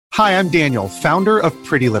Hi, I'm Daniel, founder of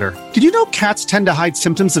Pretty Litter. Did you know cats tend to hide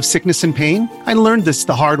symptoms of sickness and pain? I learned this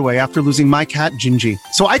the hard way after losing my cat, Gingy.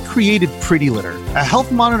 So I created Pretty Litter, a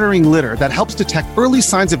health monitoring litter that helps detect early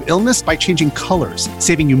signs of illness by changing colors,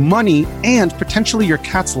 saving you money and potentially your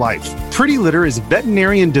cat's life. Pretty Litter is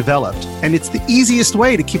veterinarian developed, and it's the easiest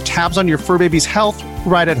way to keep tabs on your fur baby's health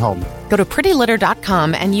right at home. Go to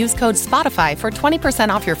prettylitter.com and use code SPOTIFY for 20%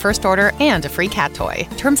 off your first order and a free cat toy.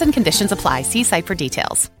 Terms and conditions apply. See site for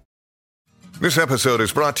details. This episode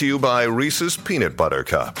is brought to you by Reese's Peanut Butter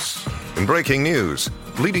Cups. In breaking news,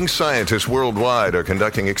 leading scientists worldwide are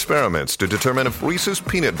conducting experiments to determine if Reese's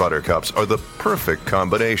Peanut Butter Cups are the perfect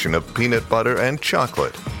combination of peanut butter and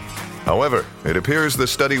chocolate. However, it appears the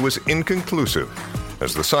study was inconclusive,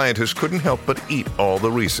 as the scientists couldn't help but eat all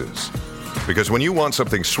the Reese's. Because when you want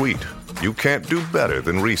something sweet, you can't do better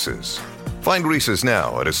than Reese's. Find Reese's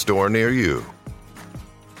now at a store near you.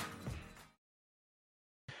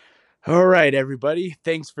 All right, everybody.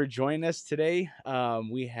 Thanks for joining us today.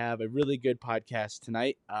 We have a really good podcast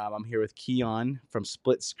tonight. I'm here with Keon from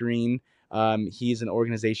Split Screen. He's an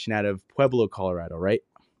organization out of Pueblo, Colorado, right?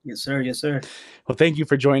 Yes, sir. Yes, sir. Well, thank you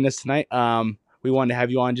for joining us tonight. We wanted to have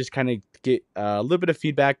you on, just kind of get a little bit of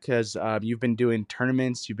feedback because you've been doing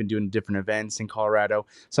tournaments, you've been doing different events in Colorado,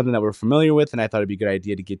 something that we're familiar with, and I thought it'd be a good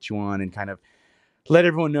idea to get you on and kind of let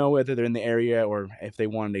everyone know whether they're in the area or if they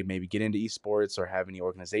wanted to maybe get into esports or have any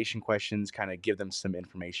organization questions, kind of give them some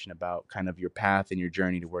information about kind of your path and your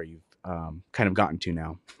journey to where you've kind of gotten to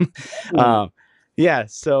now. Yeah,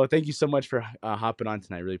 so thank you so much for hopping on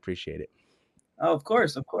tonight. Really appreciate it. Oh, of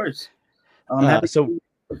course, of course.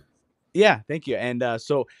 Yeah, thank you. And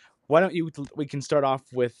so why don't we can start off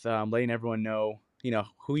with letting everyone know,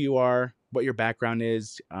 who you are, what your background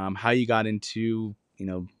is, how you got into,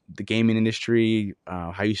 the gaming industry,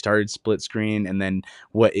 how you started Split Screen, and then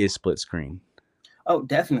what is Split Screen? Oh,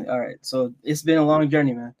 definitely. All right. So it's been a long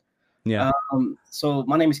journey, man. Yeah. So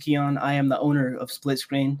my name is Keon. I am the owner of Split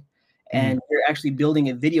Screen, and we're actually building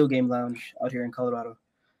a video game lounge out here in Colorado.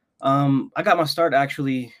 I got my start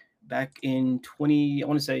actually back in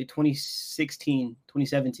 2016,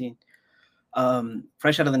 2017.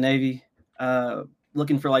 Fresh out of the Navy,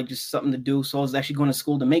 looking for like just something to do. So I was actually going to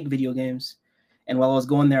school to make video games. And while I was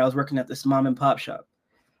going there, I was working at this mom and pop shop.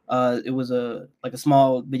 It was a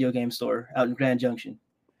small video game store out in Grand Junction.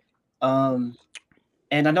 And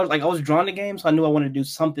I know, I was drawn to games, so I knew I wanted to do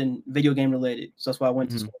something video game related. So that's why I went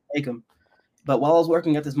to school to make them. But while I was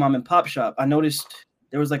working at this mom and pop shop, I noticed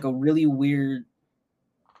there was a really weird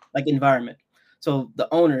environment. So the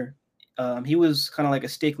owner, he was kind of like a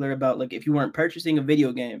stickler about if you weren't purchasing a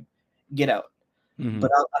video game, get out.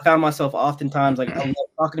 But I found myself oftentimes I love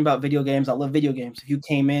talking about video games. I love video games. If you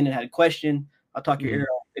came in and had a question, I'll talk your ear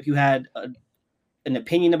off. If you had an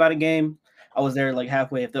opinion about a game, I was there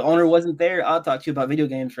halfway. If the owner wasn't there, I'll talk to you about video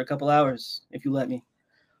games for a couple hours if you let me.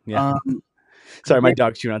 Yeah. Sorry, my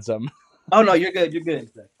dog's chewing on something. Oh no, you're good. You're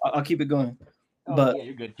good. I'll keep it going. But yeah,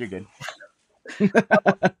 you're good. You're good.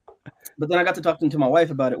 But then I got to talking to my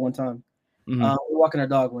wife about it one time. We were walking our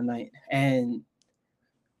dog one night, and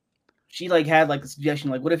she had a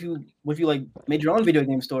suggestion, what if you made your own video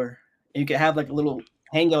game store and you could have a little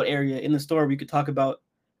hangout area in the store where you could talk about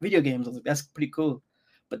video games. I was like, that's pretty cool.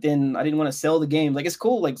 But then I didn't want to sell the games. It's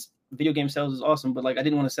cool, video game sales is awesome, but I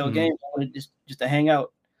didn't want to sell games. I wanted just to hang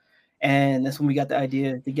out. And that's when we got the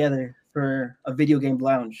idea together for a video game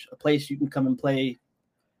lounge, a place you can come and play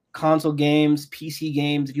console games, PC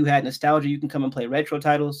games. If you had nostalgia, you can come and play retro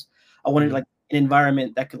titles. I wanted an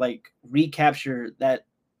environment that could recapture that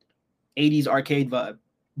 80s arcade vibe,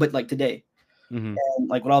 but today. And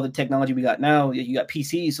with all the technology we got now, you got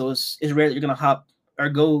PCs, so it's rare that you're gonna hop or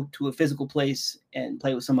go to a physical place and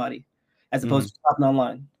play with somebody as opposed to shopping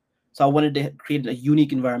online. So I wanted to create a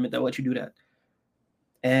unique environment that lets you do that.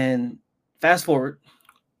 And fast forward,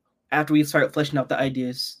 after we started fleshing out the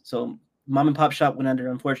ideas, so mom and pop shop went under,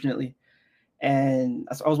 unfortunately, and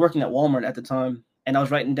I was working at Walmart at the time, and I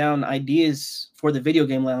was writing down ideas for the video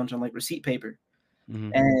game lounge on receipt paper.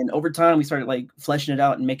 And over time, we started fleshing it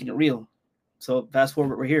out and making it real. So fast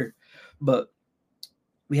forward, we're here. But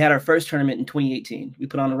we had our first tournament in 2018. We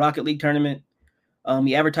put on a Rocket League tournament.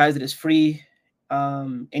 We advertised it as free.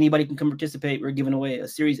 Anybody can come participate. We're giving away a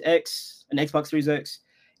Series X, an Xbox Series X,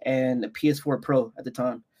 and a PS4 Pro at the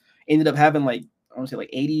time. Ended up having I want to say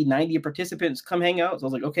 80, 90 participants come hang out. So I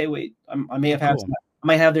was like, okay, wait, I might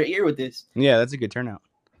have their ear with this. Yeah, that's a good turnout.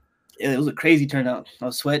 It was a crazy turnout. I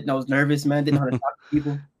was sweating. I was nervous, man. Didn't know how to talk to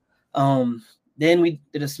people. Then we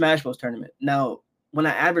did a Smash Bros tournament. Now, when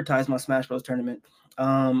I advertised my Smash Bros tournament,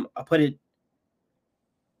 I put it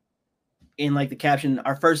in like the caption,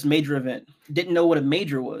 our first major event. Didn't know what a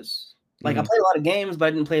major was. Like I played a lot of games, but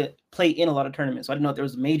I didn't play in a lot of tournaments. So I didn't know if there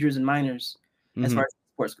was majors and minors as far as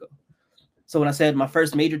sports go. So when I said my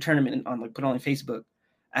first major tournament on like put on Facebook,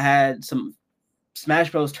 I had some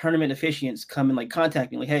Smash Bros tournament officiants come and like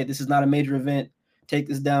contact me like, hey, this is not a major event. Take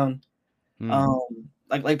this down.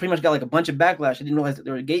 Like pretty much got like a bunch of backlash. I didn't realize that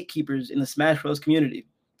there were gatekeepers in the Smash Bros community.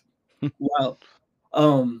 Wow.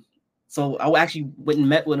 So I actually went and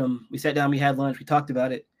met with him. We sat down, we had lunch, we talked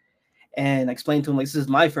about it, and I explained to him like this is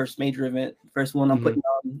my first major event, first one I'm putting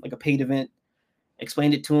on, like a paid event.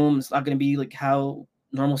 Explained it to him. It's not going to be like how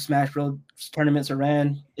normal Smash Bros tournaments are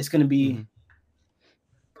ran. It's going to be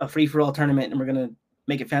a free-for-all tournament, and we're going to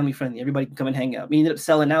make it family-friendly. Everybody can come and hang out. We ended up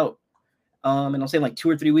selling out, and I'll say like 2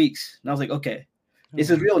 or 3 weeks. And I was like, okay, this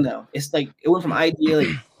is real now. It's like it went from idea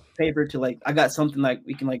like paper to like I got something like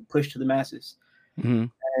we can like push to the masses.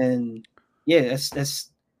 And yeah,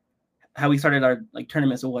 that's how we started our like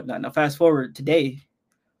tournaments and whatnot. Now fast forward today,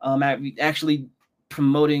 actually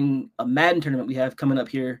promoting a Madden tournament we have coming up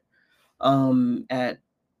here at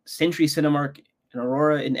Century Cinemark in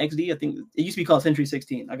Aurora in XD. I think it used to be called Century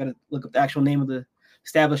 16. I gotta look up the actual name of the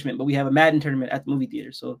establishment, but we have a Madden tournament at the movie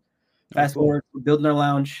theater. So fast forward, we're building our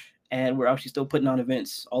lounge and we're actually still putting on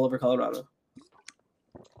events all over Colorado.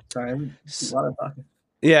 Sorry, a lot of talking.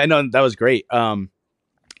 Yeah, I know that was great.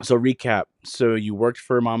 So recap. So you worked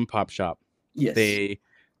for a mom and pop shop. Yes.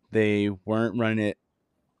 They weren't running it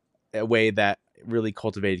a way that really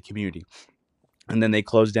cultivated community, and then they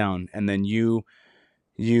closed down. And then you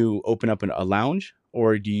open up a lounge,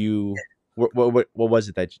 or do you? What was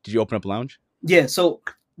it that did you open up a lounge? Yeah. So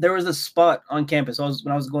there was a spot on campus. When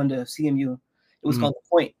I was going to CMU, it was called The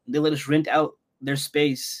Point. They let us rent out their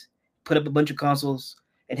space, put up a bunch of consoles,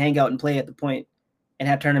 and hang out and play at The Point. And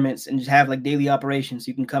have tournaments and just have like daily operations.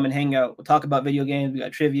 You can come and hang out. We'll talk about video games. We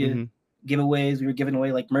got trivia, giveaways. We were giving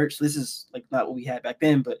away like merch. This is like not what we had back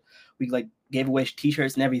then, but we like gave away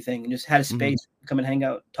t-shirts and everything and just had a space to come and hang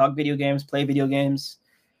out, talk video games, play video games.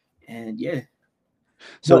 And yeah.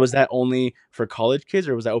 So was that only for college kids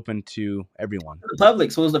or was that open to everyone? The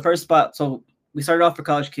public. So it was the first spot. So we started off for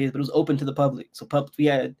college kids, but it was open to the public. So we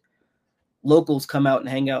had locals come out and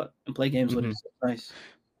hang out and play games with us. Nice.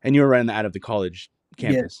 And you were running that out of the college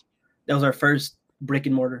campus. Yeah, that was our first brick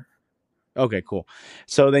and mortar. Okay, cool.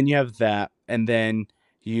 So then you have that, and then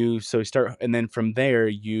and then from there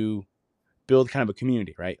you build kind of a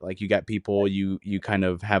community, right? Like you got people, you kind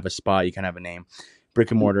of have a spot, you kind of have a name,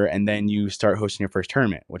 brick and mortar, and then you start hosting your first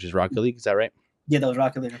tournament, which is Rocket League. Is that right? Yeah, that was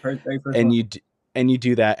Rocket League, very first. And one. you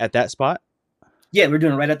do that at that spot? Yeah, we're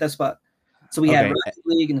doing it right at that spot. So we had Rocket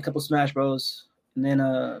League and a couple Smash Bros, and then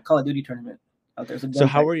a Call of Duty tournament out there. So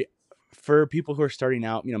how are you? For people who are starting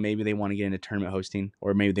out, maybe they want to get into tournament hosting,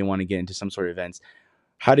 or maybe they want to get into some sort of events.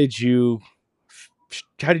 How did you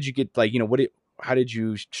get how did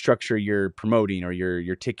you structure your promoting or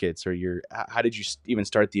your tickets or how did you even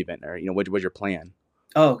start the event, or what was your plan?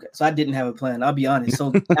 Oh, okay. So I didn't have a plan. I'll be honest.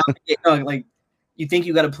 So like you think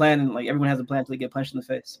you got a plan, and like everyone has a plan until they get punched in the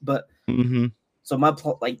face. But so my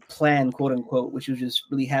plan, quote unquote, which was just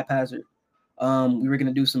really haphazard. We were going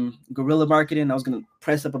to do some guerrilla marketing. I was going to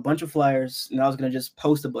press up a bunch of flyers, and I was going to just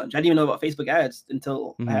post a bunch. I didn't even know about Facebook ads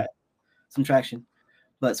until I had some traction.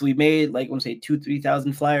 But so we made like, I want to say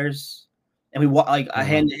 3,000 flyers, and we I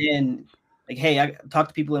hand to hand, like, hey, I talked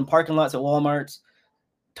to people in parking lots at Walmart's,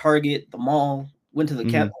 Target, the mall, went to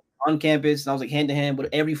the on campus, and I was like hand to hand with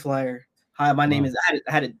every flyer. Hi, my name is. I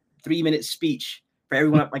had a 3-minute speech for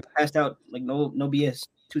everyone. Like passed out like no BS,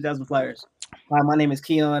 2,000 flyers. Hi, my name is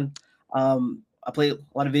Keon. I play a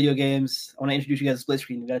lot of video games. I want to introduce you guys to Split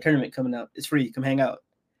Screen. We got a tournament coming up. It's free. Come hang out.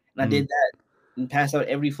 And I did that and passed out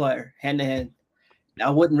every flyer hand to hand. I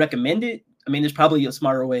wouldn't recommend it. I mean, there's probably a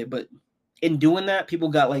smarter way, but in doing that, people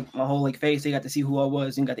got like my whole like face. They got to see who I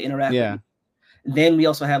was and got to interact. Yeah. And then we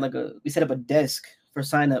also had we set up a desk for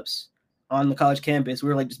signups on the college campus. We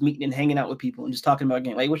were like just meeting and hanging out with people and just talking about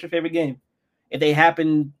game. Like, what's your favorite game? If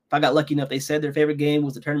I got lucky enough, they said their favorite game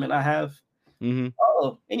was the tournament I have.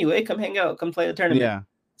 Oh, anyway, come hang out, come play the tournament. Yeah.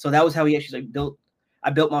 So that was how we actually built. I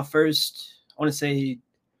built my first, I want to say,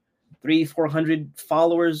 300-400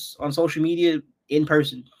 followers on social media in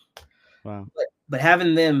person. Wow. But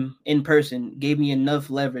having them in person gave me enough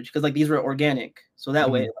leverage because like these were organic. So that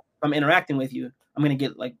way, if I'm interacting with you, I'm gonna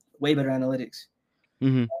get like way better analytics.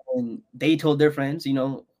 And they told their friends,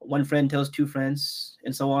 one friend tells 2 friends,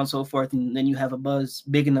 and so on and so forth, and then you have a buzz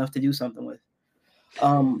big enough to do something with.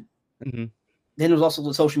 Then there was also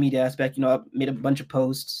the social media aspect. I made a bunch of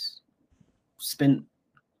posts, spent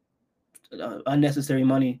unnecessary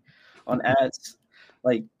money on ads.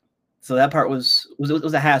 So that part was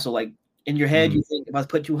a hassle. Like in your head, you think if I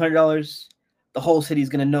put $200, the whole city's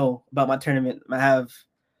gonna know about my tournament. I have,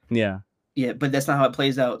 yeah, but that's not how it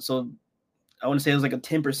plays out. So I want to say it was like a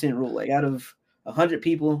 10% rule. Like out of 100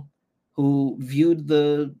 people who viewed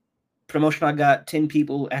the promotion I got, 10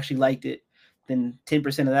 people actually liked it. Then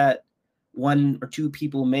 10% of that, 1 or 2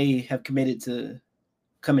 people may have committed to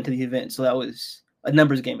coming to the event. So that was a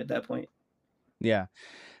numbers game at that point. Yeah,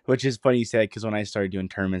 which is funny you said, because when I started doing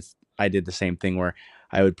tournaments, I did the same thing where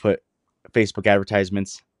I would put Facebook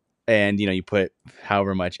advertisements, and you put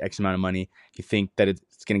however much X amount of money, you think that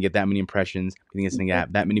it's going to get that many impressions, you think it's going to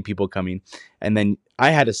have that many people coming, and then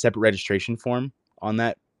I had a separate registration form on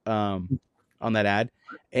that ad,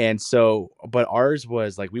 and so but ours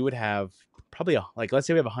was like we would have probably let's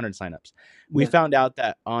say we have 100 signups. We found out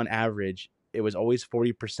that on average it was always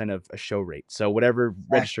 40% of a show rate. So whatever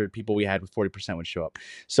registered people we had with 40% would show up.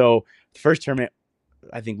 So the first tournament,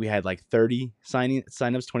 I think we had like 30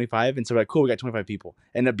 signups, 25. And so we're like, cool, we got 25 people.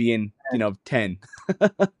 Ended up being, 10.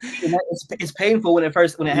 It's painful when it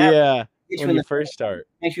happens. Yeah. When you first start.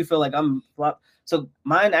 Makes you feel like I'm flop. So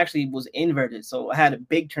mine actually was inverted. So I had a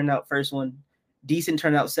big turnout first one, decent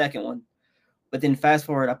turnout second one. But then fast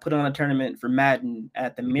forward, I put on a tournament for Madden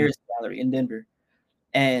at the Mirrors Gallery in Denver.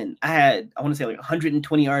 And I had, I want to say like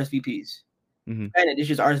 120 RSVPs. And it's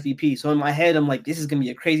just RSVP. So in my head, I'm like, this is going to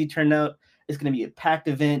be a crazy turnout. It's going to be a packed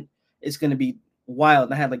event. It's going to be wild.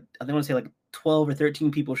 And I had I want to say 12 or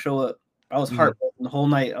 13 people show up. I was heartbroken the whole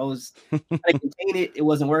night. I was trying to contain it. It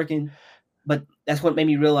wasn't working. But that's what made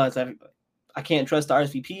me realize I can't trust the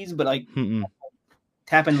RSVPs, but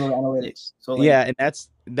tap into the analytics. So and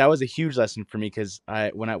that was a huge lesson for me, because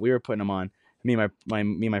we were putting them on, me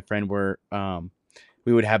and my friend were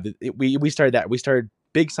we would have we started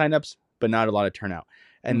big signups, but not a lot of turnout.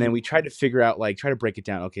 And then we tried to figure out, try to break it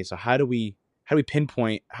down. Okay, so how do we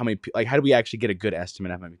pinpoint how many, how do we actually get a good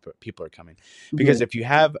estimate of how many people are coming? Because if you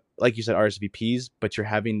have, like you said, RSVPs, but you're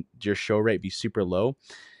having your show rate be super low,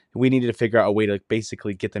 we needed to figure out a way to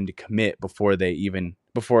basically get them to commit before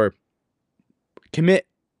commit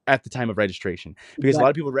at the time of registration, because a lot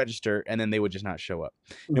of people register and then they would just not show up.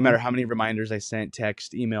 No matter how many reminders I sent,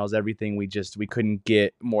 text, emails, everything, we couldn't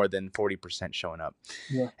get more than 40% showing up.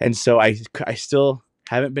 And so I still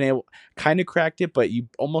haven't been able, kind of cracked it, but you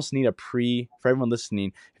almost need for everyone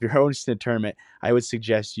listening, if you're hosting a tournament, I would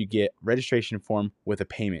suggest you get registration form with a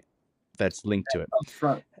payment that's linked to it.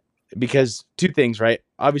 Upfront. Because 2 things, right?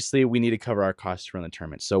 Obviously, we need to cover our costs to run the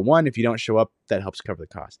tournament. So 1, if you don't show up, that helps cover the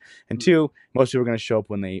cost. And 2, most people are going to show up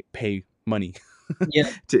when they pay money.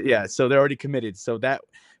 So they're already committed. So that,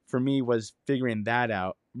 for me, was figuring that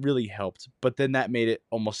out really helped. But then that made it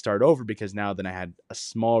almost start over, because now then I had a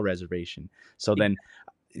small reservation. So then,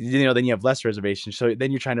 then you have less reservations. So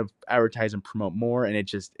then you're trying to advertise and promote more. And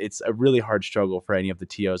it's a really hard struggle for any of the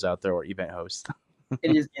TOs out there or event hosts.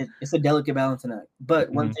 It's a delicate balancing act. But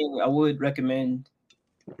one thing I would recommend,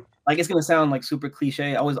 it's gonna sound super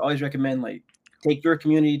cliche. I always recommend take your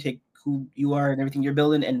community, take who you are and everything you're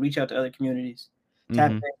building, and reach out to other communities.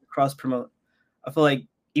 Tap in, cross promote. I feel like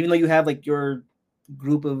even though you have your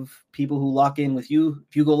group of people who lock in with you,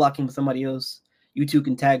 if you go lock in with somebody else, you two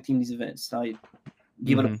can tag team these events. Now you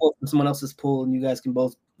give it a pull from someone else's pull, and you guys can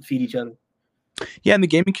both feed each other. Yeah, and the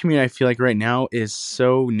gaming community, I feel like right now is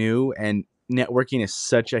so new, and networking is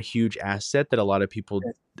such a huge asset that a lot of people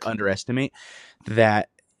underestimate, that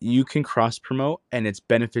you can cross promote and it's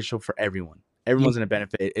beneficial for everyone. Everyone's going to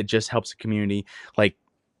benefit. It just helps the community.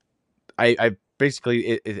 I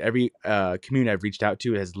basically, every community I've reached out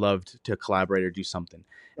to has loved to collaborate or do something.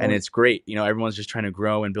 And it's great. Everyone's just trying to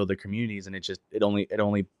grow and build their communities, and it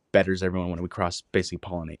only betters everyone when we cross basically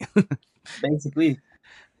pollinate. Basically.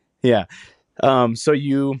 Yeah. So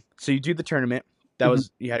you do the tournament. That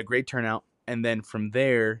was, you had a great turnout. And then from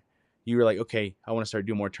there, you were like, okay, I want to start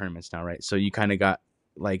doing more tournaments now, right? So you kind of got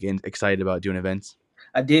excited about doing events.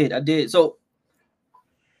 I did. So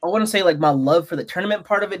I want to say my love for the tournament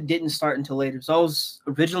part of it didn't start until later. So I was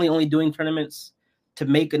originally only doing tournaments to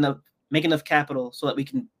make enough capital so that we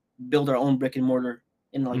can build our own brick and mortar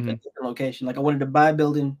in a different location. I wanted to buy a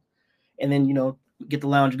building and then, get the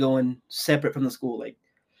lounge going separate from the school,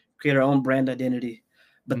 create our own brand identity.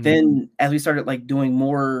 But then as we started doing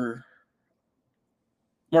more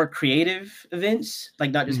creative events,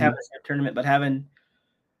 not just having a tournament, but having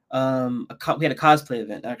we had a cosplay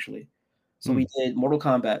event actually. So we did Mortal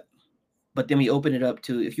Kombat, but then we opened it up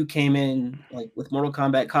to, if you came in with Mortal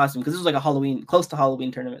Kombat costume, because this was close to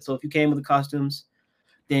Halloween tournament. So if you came with the costumes,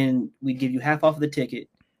 then we'd give you half off of the ticket.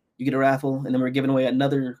 You get a raffle, and then we're giving away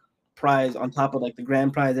another prize on top of the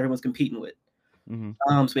grand prize everyone's competing with. So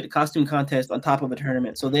we had a costume contest on top of a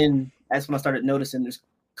tournament. So then that's when I started noticing there's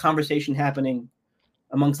conversation happening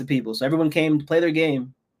amongst the people. So everyone came to play their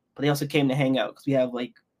game, but they also came to hang out because we have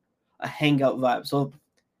like a hangout vibe. So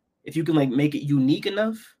if you can like make it unique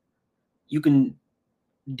enough, you can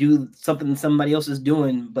do something somebody else is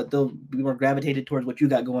doing, but they'll be more gravitated towards what you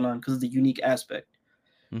got going on because of the unique aspect.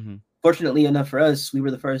 Mm-hmm. Fortunately enough for us, we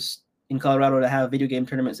were the first in Colorado to have video game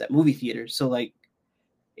tournaments at movie theaters. So like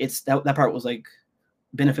it's that part was like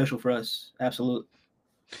beneficial for us. Absolutely.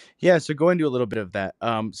 Yeah, so go into a little bit of that.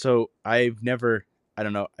 So I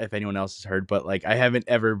don't know if anyone else has heard, but like I haven't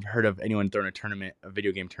ever heard of anyone throwing a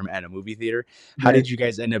video game tournament at a movie theater. How did you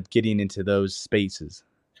guys end up getting into those spaces?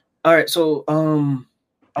 All right, so and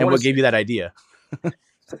what gave you that idea?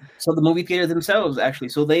 So the movie theater themselves, actually,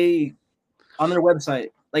 so they on their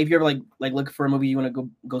website, like if you're ever like looking for a movie you want to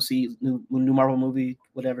go see new Marvel movie,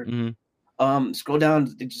 whatever. Mm-hmm. Scroll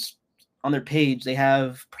down, they just on their page they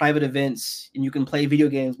have private events and you can play video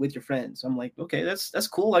games with your friends. So I'm like, okay, that's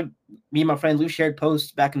cool. Like me and my friends, we've shared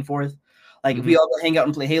posts back and forth. Like if we all go hang out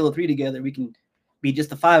and play Halo 3 together, we can be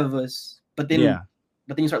just the 5 of us. But then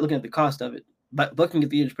you start looking at the cost of it. But booking a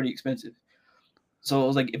theater is pretty expensive. So I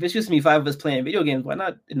was like, if it's just me 5 of us playing video games, why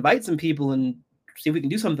not invite some people and see if we can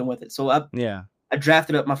do something with it? So I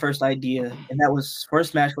drafted up my first idea, and that was for a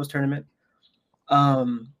Smash Bros tournament.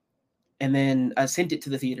 And then I sent it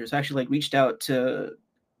to the theater. So I actually like reached out to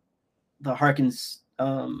the Harkins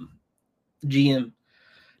GM,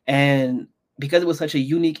 and because it was such a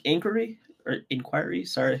unique inquiry, because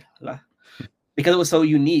it was so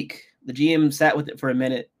unique, the GM sat with it for a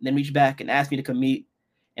minute, then reached back and asked me to come meet,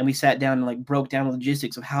 and we sat down and like broke down the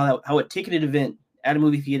logistics of how a ticketed event at a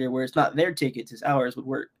movie theater where it's not their tickets, it's ours, would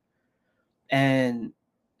work. And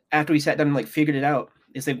after we sat down and like figured it out,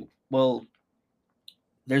 it's like, well,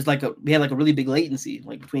 we had like a really big latency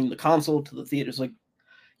like between the console to the theaters. Like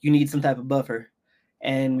you need some type of buffer,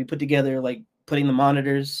 and we put together like putting the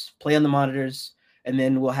monitors, play on the monitors, and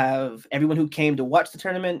then we'll have everyone who came to watch the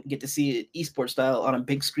tournament get to see it esports style on a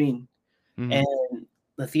big screen. Mm-hmm. And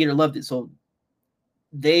the theater loved it, so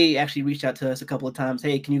they actually reached out to us a couple of times.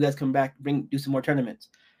 Hey, can you guys come back, do some more tournaments?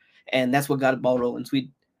 And that's what got the ball rolling. So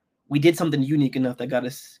we did something unique enough that got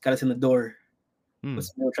us in the door with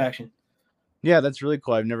some real traction. Yeah, that's really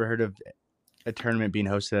cool. I've never heard of a tournament being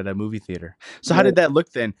hosted at a movie theater. So how did that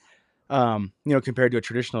look then? Compared to a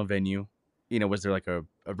traditional venue, was there like a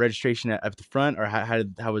registration at the front, or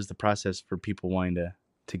how was the process for people wanting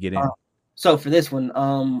to get in? So for this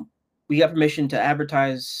one, we got permission to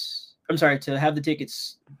to have the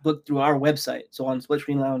tickets booked through our website. So on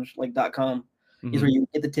splitscreenlounge.com is where you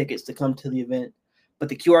get the tickets to come to the event. But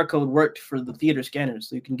the QR code worked for the theater scanners,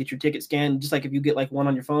 so you can get your ticket scanned just like if you get like one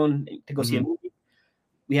on your phone to go see a movie.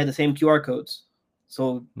 We had the same QR codes,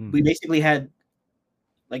 so we basically had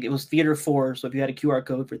like it was Theater 4. So if you had a QR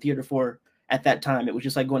code for Theater 4 at that time, it was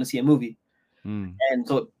just like going to see a movie, and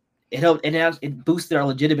so it helped, and it boosted our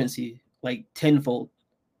legitimacy like tenfold.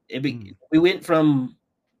 We went from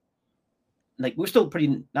like we're still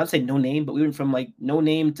pretty, not to say no name, but we went from like no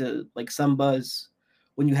name to like some buzz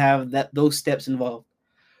when you have those steps involved.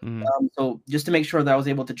 So just to make sure that I was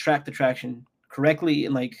able to track the traction correctly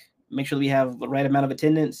and like make sure that we have the right amount of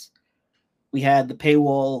attendance, we had the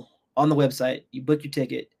paywall on the website. You book your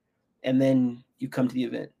ticket, and then you come to the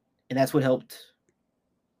event, and that's what helped.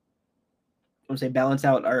 I would say balance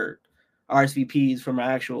out our RSVPs from our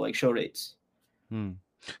actual like show rates.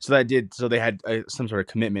 So they had some sort of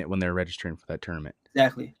commitment when they're registering for that tournament.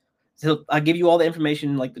 Exactly. So I give you all the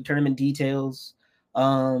information, like the tournament details,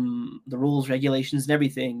 the rules, regulations, and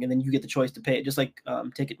everything, and then you get the choice to pay it, just like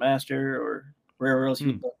Ticketmaster or wherever else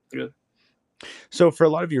you go through. So for a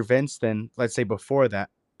lot of your events, then let's say before that,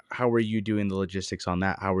 how were you doing the logistics on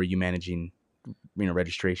that? How were you managing,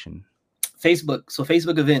 registration? Facebook. So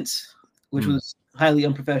Facebook events, which was highly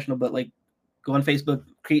unprofessional, but like go on Facebook,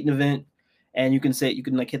 create an event, and you can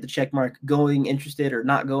like hit the check mark, going, interested, or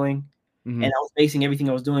not going. And I was basing everything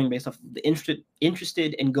I was doing based off the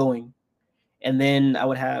interested and going. And then I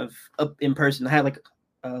would have up in person. I had like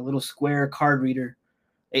a little Square card reader.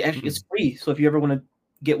 It's free. So if you ever want to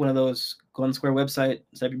get one of those, go on the Square website,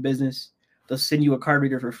 set up your business. They'll send you a card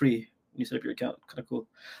reader for free when you set up your account. Kind of cool.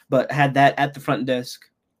 But I had that at the front desk.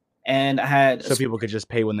 And I had... So people could just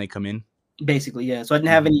pay when they come in? Basically, yeah. So I didn't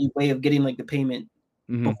have any way of getting like the payment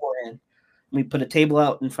beforehand. We put a table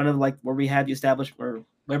out in front of like where we had the establishment or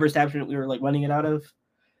whatever establishment we were like running it out of.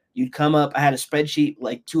 You'd come up. I had a spreadsheet,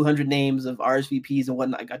 like 200 names of RSVPs and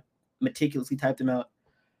whatnot. I got meticulously typed them out,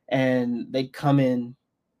 and they'd come in,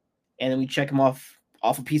 and then we check them off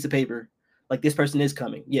a piece of paper. Like, this person is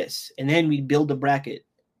coming, yes. And then we'd build a bracket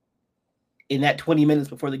in that 20 minutes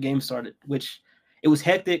before the game started, which it was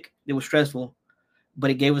hectic. It was stressful, but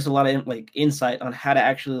it gave us a lot of like insight on how to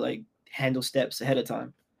actually like handle steps ahead of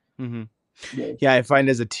time. Mm-hmm. Yeah, I find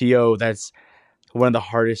as a TO, that's one of the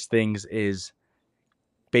hardest things is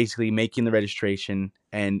basically making the registration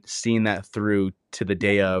and seeing that through to the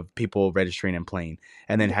day of people registering and playing,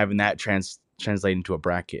 and then having that translate into a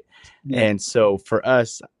bracket. Yeah. And so for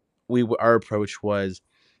us, our approach was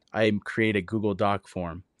I create a Google Doc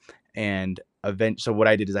form, and so what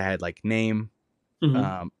I did is I had like name,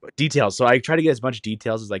 details. So I try to get as much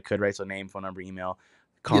details as I could, right? So name, phone number, email,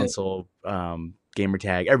 console, gamer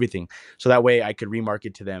tag, everything. So that way I could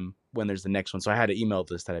remarket to them when there's the next one. So I had an email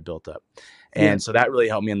list that I built up. And so that really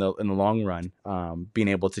helped me in the long run, being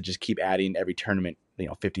able to just keep adding every tournament,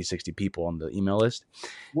 50, 60 people on the email list.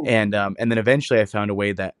 And then eventually I found a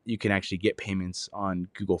way that you can actually get payments on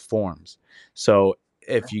Google Forms. So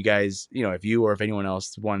if you guys, if you or if anyone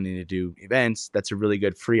else wanting to do events, that's a really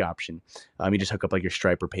good free option. You just hook up like your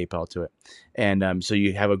Stripe or PayPal to it. And so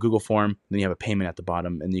you have a Google form, then you have a payment at the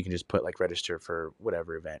bottom, and you can just put like register for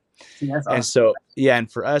whatever event. That's awesome. And so,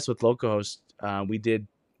 and for us with localhost, we did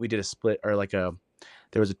a split, or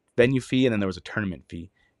there was a venue fee and then there was a tournament fee.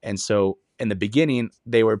 And so in the beginning,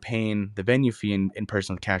 they were paying the venue fee in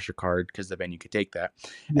person with cash or card because the venue could take that.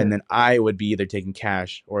 Yeah. And then I would be either taking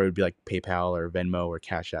cash, or it would be like PayPal or Venmo or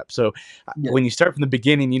Cash App. So when you start from the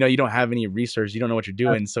beginning, you don't have any resources. You don't know what you're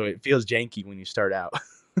doing. So it feels janky when you start out.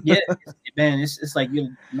 Yeah, man, it's like you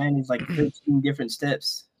manage like 13 different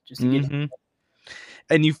steps just to get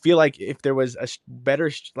and you feel like if there was a better,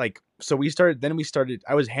 so we started,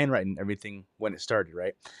 I was handwriting everything when it started,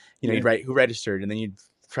 right? You'd write who registered, and then you'd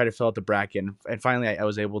try to fill out the bracket. And finally I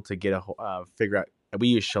was able to get figure out, we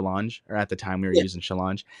used Challenge, or at the time we were using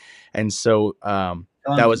Challenge. And so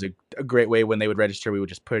that was a great way. When they would register, we would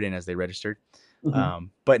just put it in as they registered.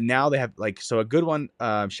 But now they have so a good one,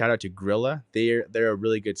 shout out to Grilla. They're a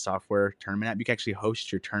really good software tournament app. You can actually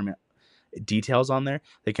host your tournament details on there.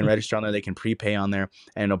 They can register on there, they can prepay on there,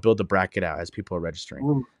 and it'll build the bracket out as people are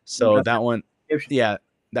registering. So that one, that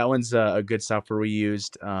one's a good software we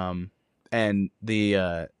used. And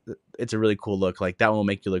it's a really cool look. Like that one will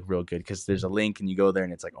make you look real good because there's a link and you go there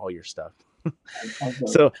and it's like all your stuff.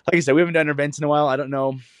 So like I said, we haven't done events in a while. I don't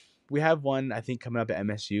know. We have one, I think, coming up at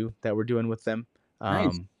MSU that we're doing with them.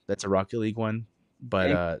 Nice. That's a Rocket League one,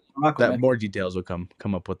 but more details will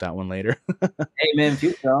come up with that one later. Hey man,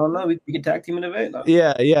 I don't know. We can tag team an event.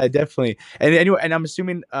 Yeah, definitely. And anyway, and I'm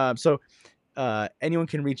assuming anyone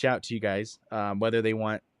can reach out to you guys, whether they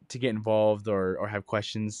want to get involved or have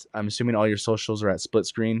questions. I'm assuming all your socials are at Split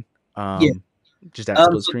Screen. Just at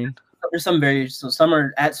Split Screen. There's some variations. So some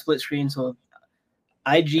are at Split Screen. So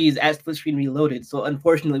IG is at Split Screen Reloaded. So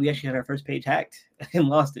unfortunately, we actually had our first page hacked and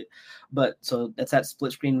lost it. But so that's at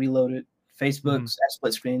Split Screen Reloaded. Facebook's at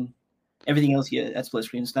Split Screen. Everything else, at Split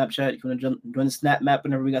Screen. Snapchat, if you want to join the Snap Map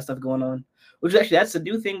whenever we got stuff going on. Which actually, that's the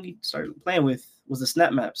new thing we started playing with, was the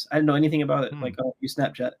Snap Maps. I didn't know anything about it. Like use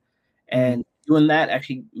Snapchat. And doing that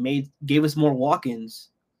actually gave us more walk-ins,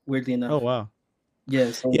 weirdly enough. Oh wow.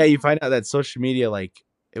 Yeah. So, you find out that social media, like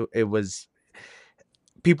it was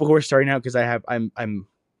people who are starting out, because I'm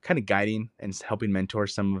kind of guiding and helping mentor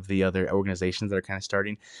some of the other organizations that are kind of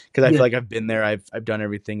starting, because I feel like I've been there, I've done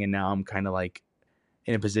everything, and now I'm kind of like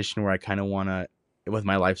in a position where I kind of want to, with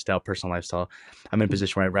my personal lifestyle, I'm in a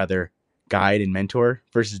position where I'd rather guide and mentor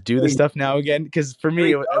versus do the stuff now again. Because for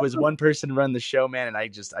me, it was one person run the show, man, and I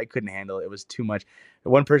couldn't handle it. It was too much.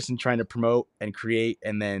 One person trying to promote and create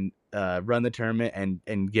and then run the tournament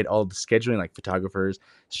and get all the scheduling, like photographers,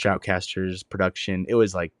 shoutcasters, production. It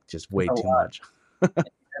was like just way too much.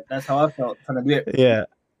 That's how I felt trying to do it. Yeah.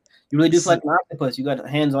 You really do feel like an octopus. You got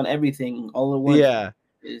hands on everything all at once. Yeah.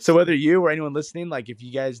 So whether you or anyone listening, like if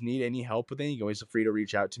you guys need any help with anything, you can always feel free to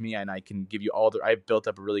reach out to me, and I can give you I've built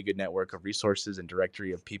up a really good network of resources and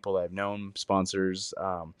directory of people that I've known, sponsors,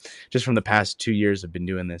 just from the past 2 years I've been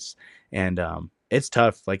doing this. And it's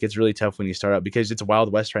tough. Like it's really tough when you start out, because it's a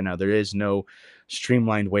Wild West right now. There is no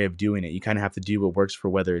streamlined way of doing it. You kind of have to do what works for,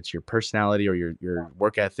 whether it's your personality or your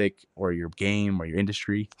work ethic or your game or your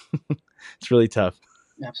industry. It's really tough.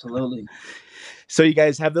 Absolutely. So you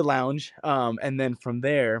guys have the lounge, and then from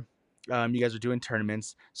there, you guys are doing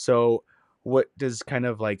tournaments. So what is your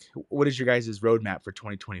guys' roadmap for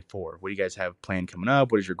 2024? What do you guys have planned coming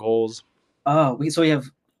up? What is your goals? We have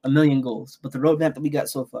a million goals, but the roadmap that we got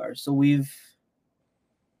so far. So we've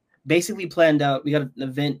basically planned out, we got an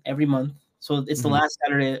event every month. So it's the last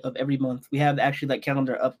Saturday of every month. We have actually that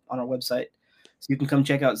calendar up on our website, so you can come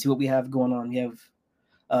check out and see what we have going on. We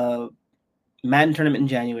have Madden tournament in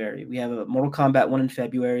January. We have a Mortal Kombat one in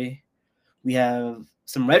February. We have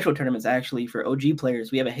some retro tournaments actually for OG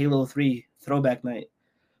players. We have a Halo 3 throwback night.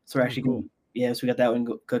 So we're actually Yeah, so we got that one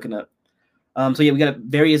cooking up. So yeah, we got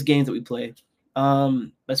various games that we play.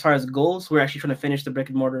 As far as goals, we're actually trying to finish the brick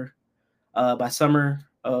and mortar by summer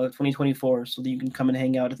 2024, so that you can come and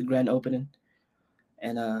hang out at the grand opening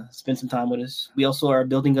and spend some time with us. We also are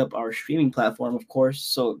building up our streaming platform, of course.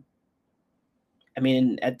 So, I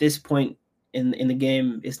mean, at this point in the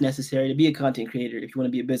game, it's necessary to be a content creator if you want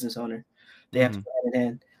to be a business owner. They have to go hand in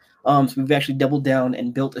hand. So we've actually doubled down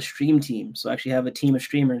and built a stream team. So I actually have a team of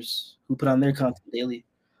streamers who put on their content daily.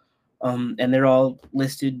 And they're all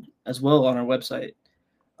listed as well on our website.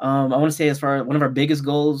 I want to say as far as one of our biggest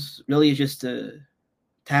goals really is just to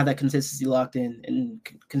have that consistency locked in and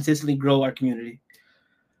consistently grow our community.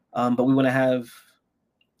 But we want to have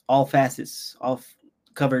all facets all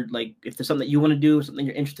covered. Like if there's something that you want to do, something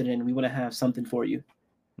you're interested in, we want to have something for you.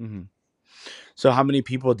 Mm-hmm. So how many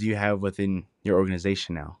people do you have within your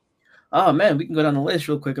organization now? Oh man, we can go down the list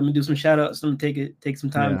real quick. I'm gonna do some shout outs. I'm gonna take some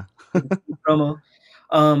time. Yeah. Promo.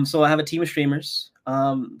 So I have a team of streamers.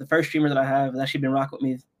 The first streamer that I have has actually been rocking with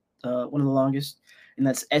me one of the longest, and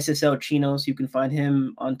that's SSL Chino. So you can find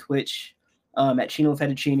him on Twitch at Chino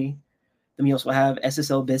Fettuccini. Then we also have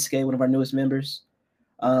SSL Biscay, one of our newest members.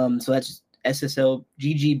 So that's SSL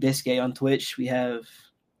GG Biscay on Twitch. We have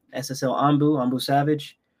SSL Ambu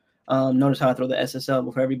Savage. Notice how I throw the SSL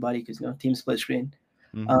before everybody because team split screen.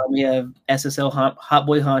 Mm-hmm. We have SSL Hot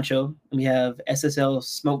Boy Honcho. We have SSL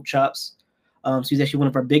Smoke Chops. So he's actually one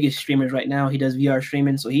of our biggest streamers right now. He does VR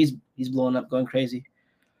streaming, so he's blowing up, going crazy.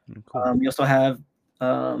 Cool. We also have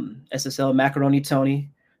SSL Macaroni Tony.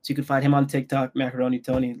 So you can find him on TikTok, Macaroni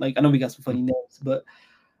Tony. Like I know we got some funny names, but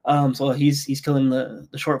so he's killing the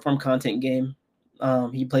short form content game.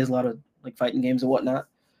 He plays a lot of like fighting games and whatnot.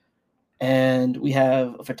 And we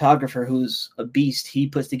have a photographer who's a beast. He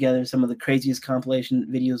puts together some of the craziest compilation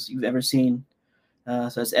videos you've ever seen.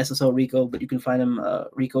 So that's SSL Rico, but you can find him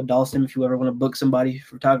Rico Dalston if you ever want to book somebody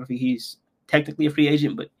for photography. He's technically a free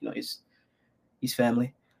agent, but he's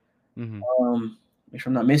family. Mm-hmm. Make sure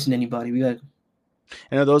I'm not missing anybody. We got.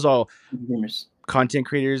 And are those all content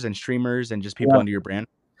creators and streamers and just people under your brand?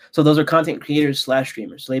 So those are content creators /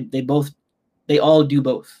 streamers. So they all do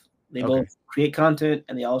both. They both create content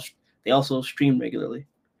and they also stream regularly.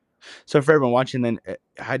 So for everyone watching, then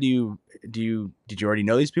how did you already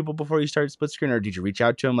know these people before you started Split Screen, or did you reach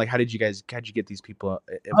out to them? Like, how'd you get these people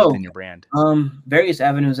within your brand? Various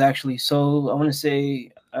avenues actually. So I want to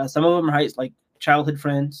say some of them are like childhood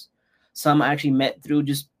friends. Some I actually met through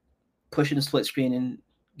just pushing the Split Screen and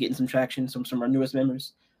getting some traction from some of our newest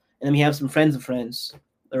members. And then we have some friends of friends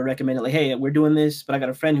that are recommended, like, hey, we're doing this, but I got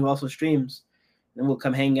a friend who also streams. And we'll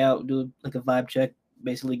come hang out, do like a vibe check,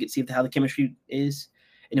 basically see how the chemistry is.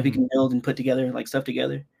 And if we can build and put together like stuff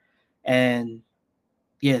together. And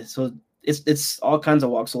yeah, so it's all kinds of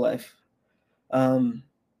walks of life.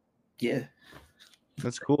 Yeah.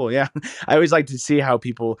 That's cool. Yeah. I always like to see how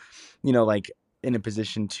people, like in a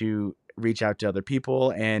position to reach out to other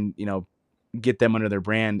people and, get them under their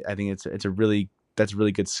brand. I think that's a really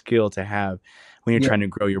good skill to have when you're trying to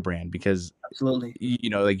grow your brand, because absolutely,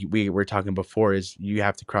 like we were talking before, is you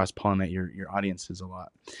have to cross-pollinate your audiences a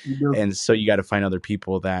lot. And so you got to find other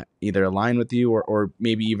people that either align with you or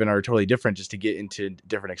maybe even are totally different, just to get into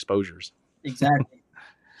different exposures. Exactly.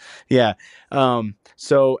 Yeah.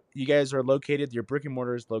 So you guys are located, your brick and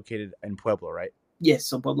mortar is located in Pueblo, right? Yes.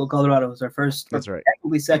 So Pueblo, Colorado is our first. That's right.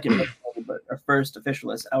 Technically second, but our first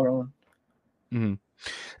official is our own. Mm-hmm.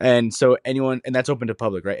 And so and that's open to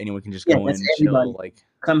public, right? Anyone can just go in and chill, like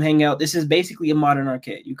come hang out. This is basically a modern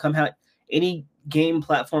arcade. You come out any game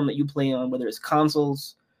platform that you play on, whether it's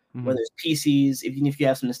consoles, whether it's PCs, even if you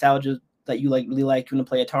have some nostalgia that you really like, you want to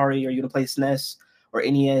play Atari or you want to play SNES or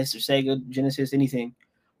NES or Sega, Genesis, anything.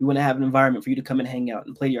 We want to have an environment for you to come and hang out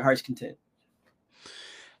and play your heart's content.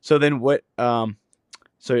 So then what does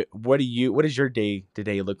your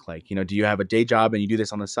day-to-day look like? Do you have a day job and you do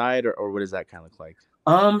this on the side, or what does that kind of look like?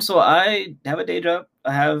 So I have a day job.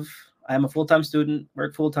 I'm a full-time student,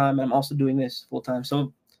 work full-time, and I'm also doing this full-time.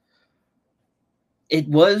 So it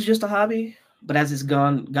was just a hobby, but as it's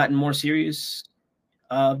gotten more serious,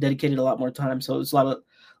 I've dedicated a lot more time. So it's a lot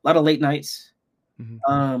of late nights.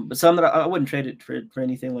 Mm-hmm. But some that I wouldn't trade it for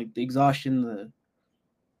anything, like the exhaustion,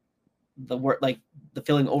 the work, like the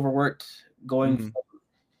feeling overworked, going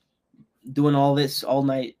doing all this all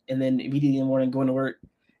night, and then immediately in the morning going to work,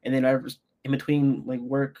 and then I was in between like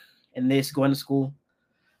work and this going to school.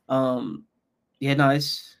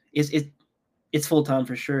 It's full time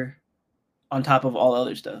for sure, on top of all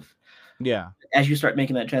other stuff. Yeah. As you start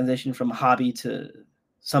making that transition from a hobby to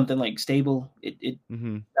something like stable, it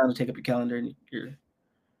bound to take up your calendar and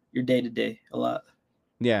your day to day a lot.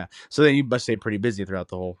 Yeah. So then you must stay pretty busy throughout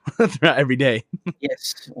the whole throughout every day.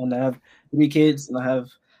 Yes, and I have 3 kids, and I have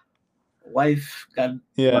a wife. Got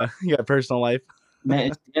Yeah. You got a personal life.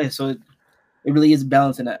 man, yeah. So it really is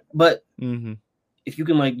balancing that. But Mm-hmm. if you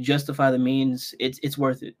can like justify the means, it's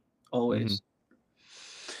worth it always.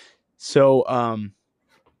 Mm-hmm. So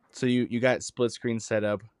so you got split screen set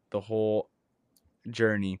up the whole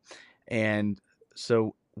journey, and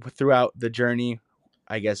so throughout the journey,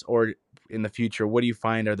 I guess, or in the future, what do you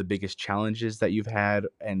find are the biggest challenges that you've had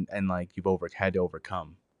and like you've had to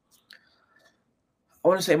overcome? I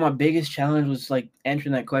want to say my biggest challenge was like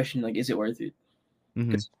answering that question, like, is it worth it? Mm-hmm.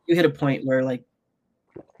 Because you hit a point where like,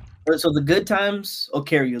 so the good times will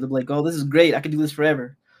carry you. They'll be like, oh, this is great. I could do this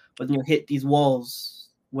forever. But then you'll hit these walls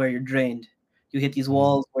where you're drained. You hit these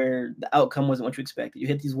walls where the outcome wasn't what you expected. You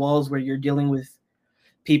hit these walls where you're dealing with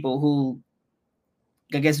people who,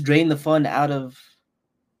 I guess, drain the fun out of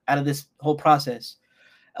this whole process.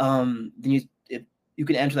 Then if you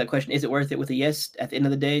can answer that question, is it worth it, with a yes at the end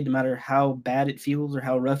of the day, no matter how bad it feels or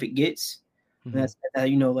how rough it gets. Mm-hmm. And that's how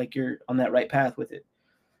you know like you're on that right path with it.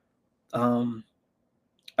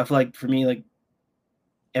 I feel like for me, like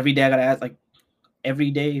every day I gotta ask, like every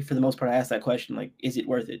day for the most part, I ask that question, like, is it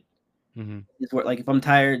worth it? Mm-hmm. It's worth, like if I'm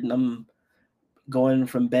tired and I'm going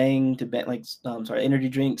from bang to bang, like energy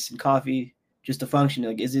drinks and coffee just to function,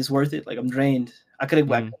 like, is this worth it? Like I'm drained. I could have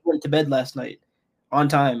went to bed last night on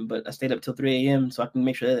time, but I stayed up till 3 a.m. so I can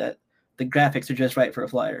make sure that the graphics are just right for a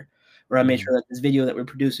flyer, or I made sure that this video that we're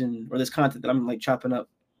producing or this content that I'm like chopping up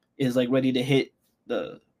is like ready to hit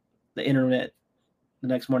the internet the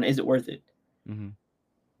next morning. Is it worth it?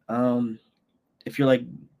 Mm-hmm. If you're like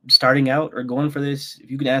starting out or going for this, if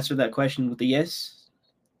you can answer that question with a yes,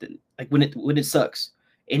 then like when it sucks,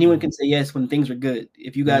 anyone can say yes when things are good.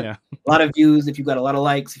 If you got a lot of views, if you got a lot of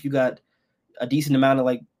likes, if you got a decent amount of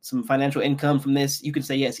like some financial income from this, you can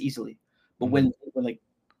say yes easily. But when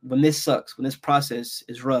this sucks, when this process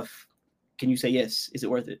is rough, can you say yes? Is it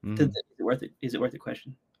worth it? Is it worth it? Is it worth the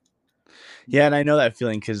question? Yeah, and I know that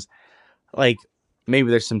feeling because like maybe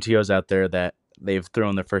there's some TOs out there that they've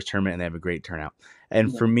thrown their first tournament and they have a great turnout.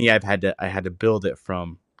 And for me, I had to build it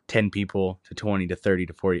from 10 people to 20 to 30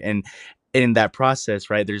 to 40. And in that process,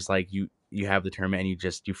 right, there's like you have the tournament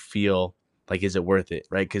and you feel like, is it worth it?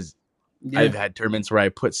 Right. Because I've had tournaments where I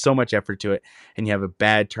put so much effort to it and you have a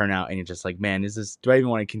bad turnout and you're just like, man, do I even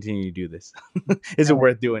want to continue to do this? Is it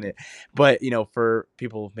worth doing it? But, for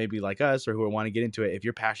people maybe like us or who want to get into it, if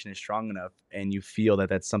your passion is strong enough and you feel that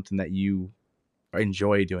that's something that you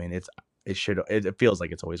enjoy doing, it feels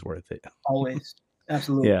like it's always worth it. Always.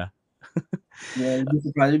 Absolutely. Yeah. Yeah. You'd be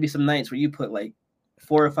surprised. There'd be some nights where you put like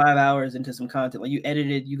 4 or 5 hours into some content. Like you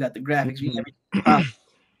edited, you got the graphics, you everything, and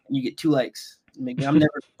you get 2 likes. I'm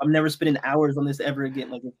never spending hours on this ever again.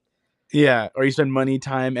 Like, yeah, or you spend money,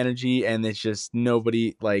 time, energy, and it's just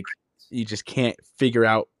nobody, like, you just can't figure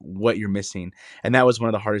out what you're missing. And that was one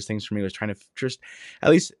of the hardest things for me, was trying to just, at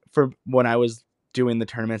least for when I was doing the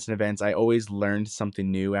tournaments and events, I always learned something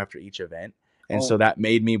new after each event. And so that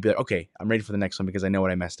made me be like, okay, I'm ready for the next one because I know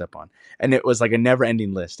what I messed up on. And it was like a never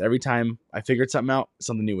ending list. Every time I figured something out,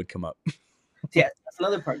 something new would come up. Yeah, that's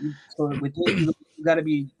another part. So with this, you got to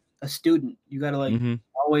be a student. You got to like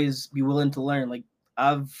always be willing to learn. Like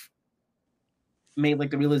I've made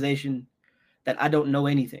like the realization that I don't know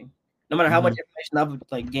anything. No matter how much information I've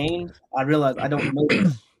like gained, I realize I don't know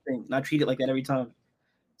anything, and I treat it like that every time.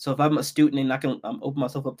 So if I'm a student and I can open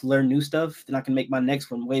myself up to learn new stuff, then I can make my next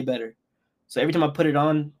one way better. So every time I put it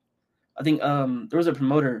on, I think there was a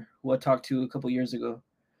promoter who I talked to a couple years ago,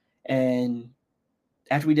 and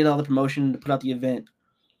after we did all the promotion to put out the event,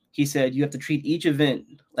 he said you have to treat each event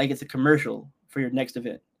like it's a commercial for your next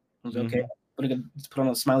event. I was okay. Let's put on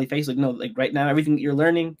a smiley face. Like, no, like right now, everything that you're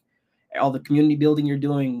learning, all the community building you're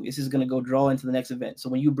doing, this is going to go draw into the next event. So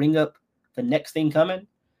when you bring up the next thing coming,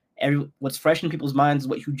 what's fresh in people's minds is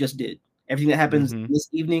what you just did. Everything that happens this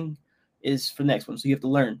evening is for the next one. So you have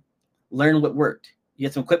to learn what worked. You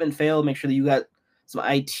had some equipment fail, make sure that you got some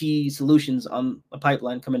IT solutions on a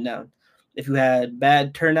pipeline coming down. If you had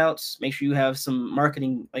bad turnouts, make sure you have some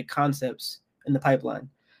marketing like concepts in the pipeline.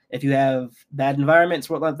 If you have bad environments,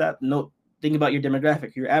 what like that, think about your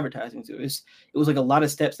demographic, your advertising too. It was like a lot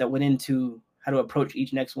of steps that went into how to approach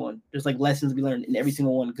each next one. There's like lessons we learned in every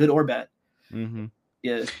single one, good or bad.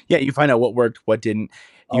 Yeah. You find out what worked, what didn't.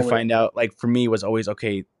 You find out, like for me, was always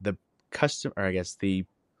okay. The the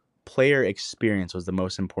player experience was the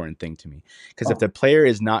most important thing to me, because if the player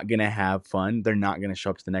is not going to have fun, they're not going to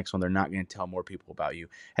show up to the next one. They're not going to tell more people about you,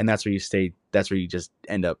 and that's where you stay. That's where you just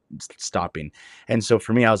end up stopping. And so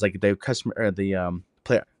for me, I was like, the customer or the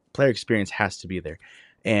player experience has to be there.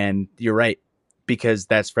 And you're right, because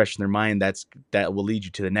that's fresh in their mind. That will lead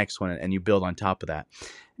you to the next one, and you build on top of that.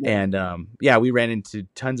 Yeah. And we ran into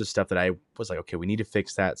tons of stuff that I was like, okay, we need to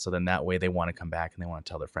fix that. So then that way they want to come back and they want to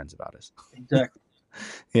tell their friends about us. Exactly.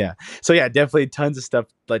 Yeah. So yeah, definitely tons of stuff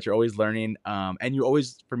that you're always learning. And you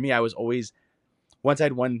always, for me, I was always, once I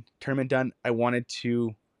had one tournament done, I wanted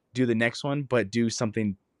to do the next one, but do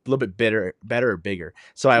something a little bit better or bigger.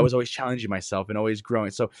 So I was always challenging myself and always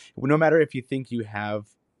growing. So no matter if you think you have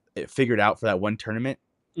it figured out for that one tournament,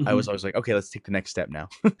 I was always like, okay, let's take the next step now.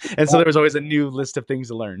 And so there was always a new list of things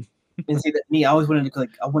to learn. And see that me, I always wanted to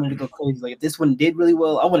I wanted to go crazy. Like if this one did really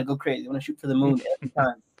well, I want to go crazy. I want to shoot for the moon every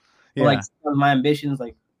time. Yeah. But like some of my ambitions,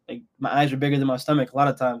 like my eyes are bigger than my stomach a lot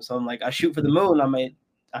of times. So I'm like, I shoot for the moon. I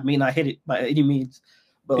may not hit it by any means,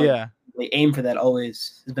 but like aim for that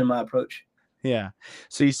always has been my approach. Yeah.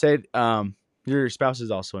 So you said your spouse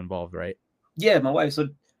is also involved, right? Yeah, my wife. So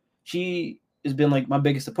she has been like my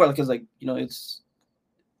biggest support. Like, cause like, you know, it's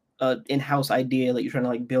an in-house idea that you're trying to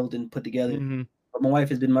like build and put together. Mm-hmm. But my wife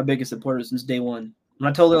has been my biggest supporter since day one. When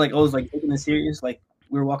I told her like I was like taking this serious, like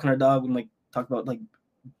we were walking our dog and like talked about like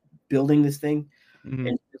building this thing,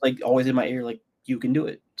 and like always in my ear, like you can do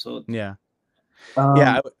it. So yeah.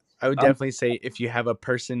 I would definitely say if you have a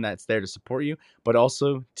person that's there to support you, but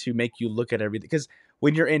also to make you look at everything. Because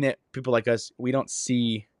when you're in it, people like us, we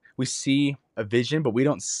see a vision, but we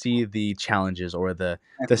don't see the challenges or the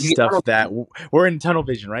stuff that we're in tunnel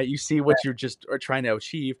vision, right? You see what you're just are trying to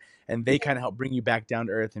achieve, and they kind of help bring you back down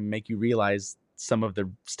to earth and make you realize some of the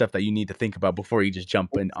stuff that you need to think about before you just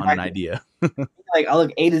jump in on an idea. Like I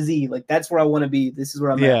look A to Z, like that's where I want to be. This is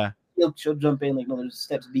where I'm at. She'll jump in like, no, there's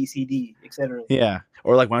steps B, C, D, etc. Yeah.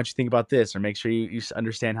 Or like, why don't you think about this, or make sure you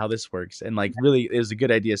understand how this works. And like, really, it was a good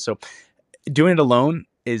idea. So doing it alone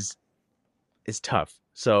is tough.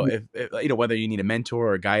 So if you know, whether you need a mentor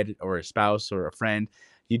or a guide or a spouse or a friend,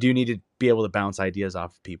 you do need to be able to bounce ideas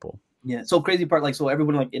off of people. Yeah. So crazy part, like, so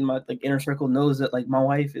everyone like in my like inner circle knows that like my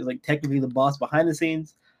wife is like technically the boss behind the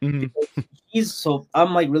scenes. Mm-hmm. So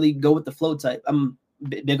I'm like really go with the flow type. I'm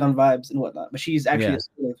big on vibes and whatnot, but she's actually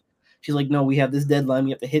she's like, no, we have this deadline. We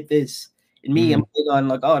have to hit this. And me, I'm big on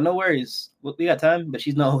like, oh, no worries. We got time. But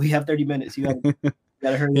she's no, we have 30 minutes. You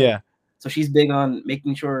gotta hurry. Yeah. Up. So she's big on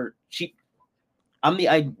making sure I'm the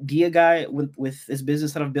idea guy with this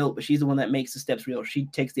business that I've built, but she's the one that makes the steps real. She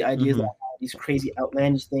takes the ideas of these crazy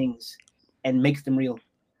outlandish things and makes them real.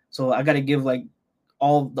 So I got to give like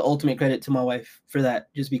all the ultimate credit to my wife for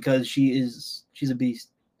that, just because she's a beast.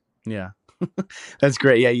 Yeah. That's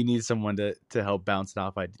great. Yeah, you need someone to help bounce it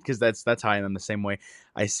off, because that's how I am the same way.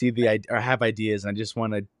 I see or have ideas and I just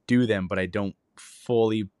want to do them, but I don't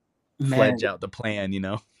fully fledge out the plan, you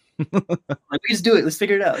know. Like, we just do it. Let's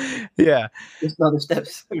figure it out. Yeah. Just other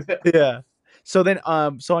steps. Yeah. So then,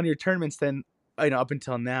 so on your tournaments, then, you know, up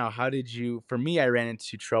until now, how did you? For me, I ran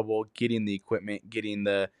into trouble getting the equipment, getting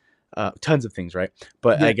the tons of things, right?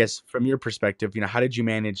 But I guess from your perspective, you know, how did you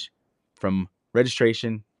manage from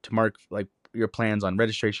registration to like your plans on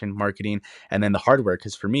registration, marketing, and then the hardware?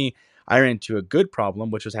 Because for me, I ran into a good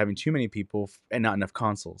problem, which was having too many people and not enough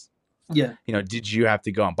consoles. Yeah. You know, did you have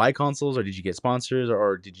to go and buy consoles, or did you get sponsors,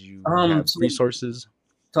 or did you have resources?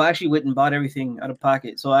 So I actually went and bought everything out of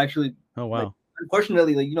pocket. So I actually, oh wow. Like,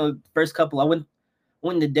 unfortunately, like, you know, first couple, I went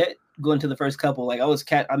into debt going to the first couple. Like I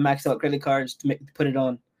maxed out credit cards to put it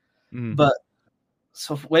on. But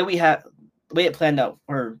so the way it played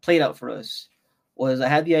out for us was I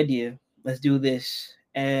had the idea, let's do this,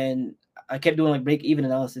 and I kept doing like break even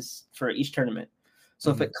analysis for each tournament. So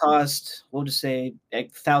if it cost, we'll just say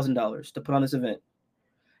like $1,000 to put on this event,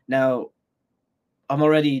 now I'm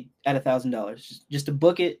already at $1,000 just to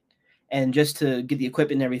book it and just to get the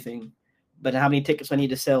equipment and everything. But how many tickets I need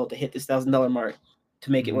to sell to hit this $1,000 mark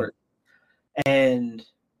to make it work? And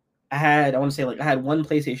I had one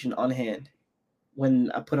PlayStation on hand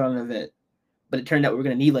when I put on an event, but it turned out we were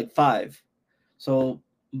going to need like 5. So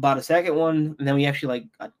bought a second one, and then we actually like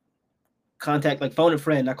phone a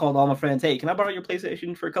friend. I called all my friends, hey, can I borrow your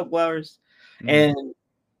PlayStation for a couple hours? And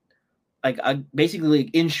like I basically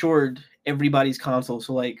like insured everybody's console.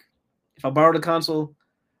 So like if I borrowed a console,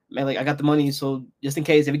 man, like I got the money, so just in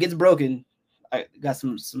case if it gets broken, I got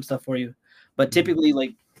some stuff for you. But typically,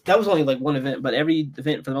 like that was only like one event, but every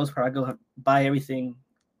event for the most part, I go buy everything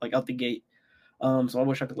like out the gate. So I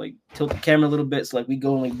wish I could like tilt the camera a little bit, so like we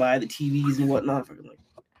go and like buy the TVs and whatnot.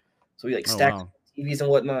 So we like stack TVs and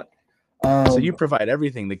whatnot. So you provide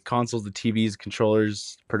everything: the consoles, the TVs,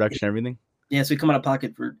 controllers, production, everything. Yeah, so we come out of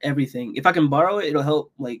pocket for everything. If I can borrow it, it'll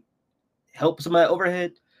help some of that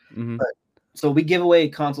overhead. But, so we give away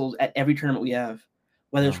consoles at every tournament we have,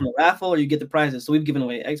 whether it's from a raffle or you get the prizes. So we've given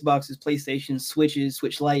away Xboxes, PlayStations, Switches,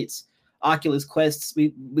 Switch Lights, Oculus Quests.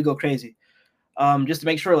 We go crazy, just to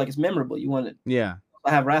make sure like it's memorable. You want it. Yeah. I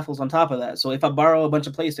have raffles on top of that. So if I borrow a bunch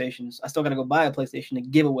of PlayStations, I still got to go buy a PlayStation to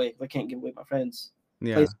give away. I can't give away my friends.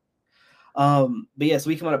 Yeah. But yeah, so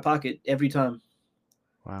we come out of pocket every time.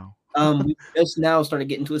 Wow. We just now started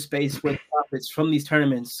getting to a space where the profits from these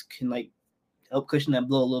tournaments can like help cushion that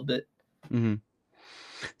blow a little bit. Mm-hmm.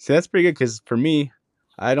 So that's pretty good because for me,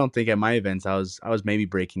 I don't think at my events I was maybe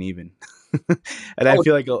breaking even, and I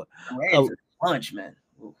feel like lunch, man.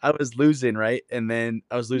 I was losing, right, and then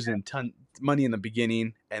I was losing a ton of money in the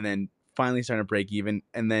beginning, and then finally starting to break even,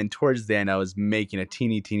 and then towards the end I was making a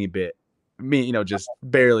teeny bit, just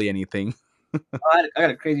barely anything. I got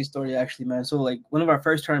a crazy story actually, man. So like one of our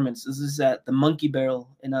first tournaments, this is at the Monkey Barrel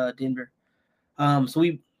in Denver.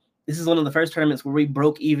 This is one of the first tournaments where we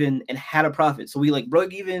broke even and had a profit. So we like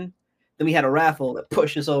broke even, then we had a raffle that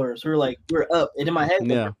pushed us over. So we're up. And in my head,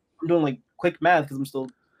 yeah, I'm doing like quick math because I'm still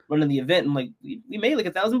running the event. And like we made like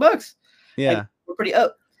 $1,000. Yeah, like, we're pretty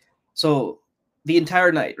up. So the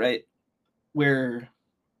entire night, right, where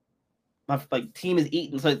my team is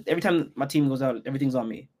eating. So every time my team goes out, everything's on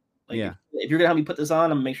me. Like, yeah. If you're gonna help me put this on,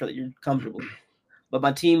 I'm gonna make sure that you're comfortable. But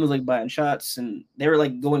my team was like buying shots and they were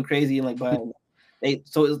like going crazy and like buying.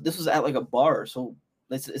 This was at like a bar, so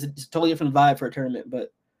it's a totally different vibe for a tournament.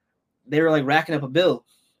 But they were like racking up a bill,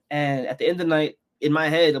 and at the end of the night, in my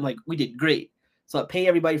head, I'm like, we did great. So I pay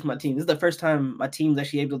everybody from my team. This is the first time my team's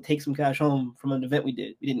actually able to take some cash home from an event we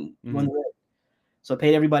did. We didn't win the event, so I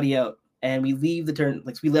paid everybody out, and we leave the turn.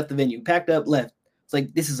 Like we left the venue, packed up, left. It's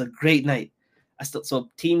like this is a great night. So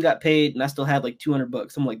team got paid, and I still had like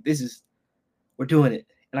 $200. I'm like, we're doing it.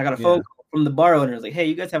 And I got a phone call from the bar owner. It's like, hey,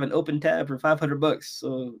 you guys have an open tab for $500.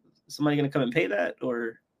 So is somebody gonna come and pay that?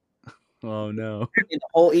 Or oh no. The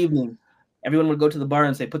whole evening, everyone would go to the bar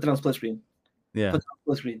and say, put that on split screen. Yeah. Put that on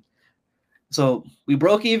split screen. So we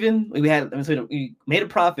broke even. We made a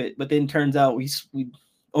profit, but then turns out we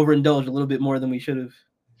overindulged a little bit more than we should have.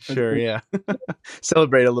 Sure, yeah.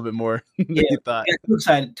 Celebrate a little bit more than you thought.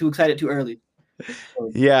 Too excited too early.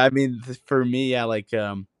 Yeah, I mean, for me, yeah, like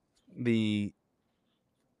it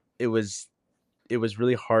was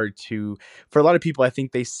really hard for a lot of people. I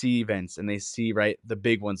think they see events and they see the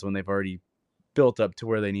big ones when they've already built up to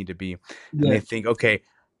where they need to be, and they think, okay,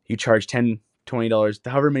 you charge $10, $20,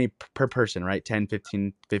 however many per person, right? 10,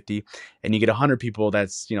 15, 50, and you get 100 people.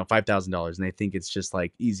 That's $5,000, and they think it's just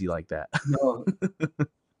like easy like that. No.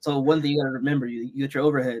 So one thing you got to remember, you get your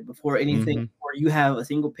overhead before anything, before you have a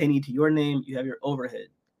single penny to your name, you have your overhead.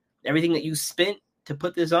 Everything that you spent to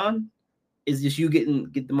put this on is just you get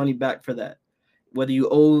the money back for that. Whether you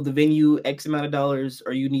owe the venue X amount of dollars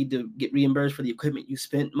or you need to get reimbursed for the equipment you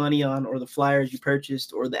spent money on or the flyers you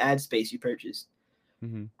purchased or the ad space you purchased.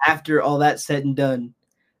 After all that's said and done,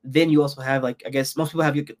 then you also have I guess most people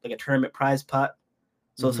have like a tournament prize pot.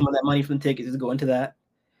 So some of that money from the tickets is going into that.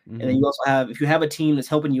 And then you also have, if you have a team that's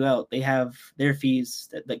helping you out, they have their fees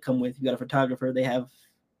that come with. You got a photographer, they have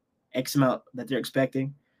X amount that they're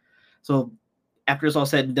expecting. So after it's all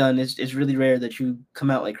said and done, it's really rare that you come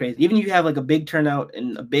out like crazy. Even if you have like a big turnout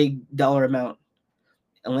and a big dollar amount,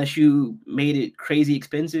 unless you made it crazy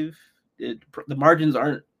expensive, the margins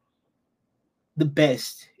aren't the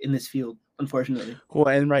best in this field, unfortunately. Well,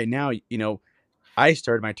 and right now, I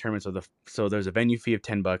started my tournaments so there's a venue fee of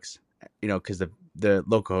 $10, because the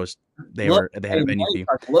local host they had a venue fee.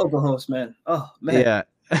 Local host, man. Oh man.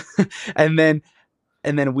 Yeah. and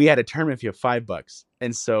then we had a tournament fee of $5.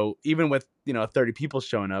 And so even with 30 people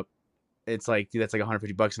showing up, it's like that's like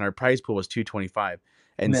 $150, and our prize pool was $225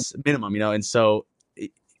 and minimum, and so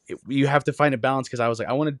you have to find a balance, because I was like,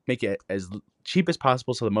 I want to make it as cheap as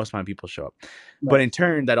possible so the most amount of people show up. Right. But in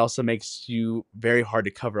turn, that also makes you very hard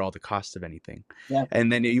to cover all the costs of anything. Yeah.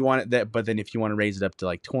 And then you want that, but then if you want to raise it up to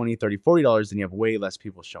like $20, $30, $40, then you have way less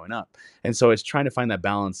people showing up. And so it's trying to find that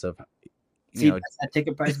balance of, that's that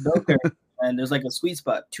ticket price bell curve. And there's like a sweet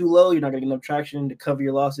spot. Too low, you're not going to get enough traction to cover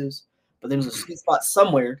your losses. But there's a sweet spot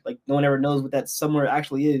somewhere. Like no one ever knows what that somewhere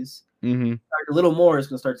actually is. A little more, it's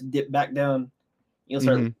going to start to dip back down. You'll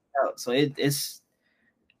start out. So it's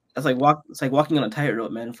like walking on a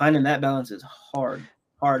tightrope, man. Finding that balance is hard.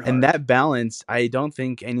 And that balance, I don't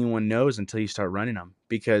think anyone knows until you start running them,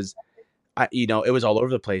 because it was all over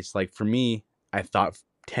the place. Like for me, I thought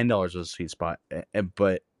 $10 was a sweet spot,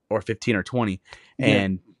 or 15 or 20,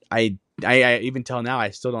 and I even till now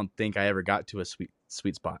I still don't think I ever got to a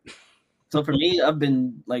sweet spot. So for me, I've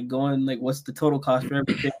been like going like, what's the total cost for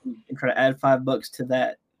everything, and try to add $5 to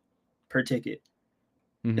that per ticket.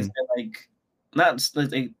 It's been like not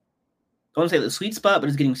like, I don't say the sweet spot, but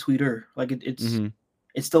it's getting sweeter. Like it's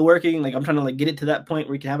still working. Like I'm trying to like get it to that point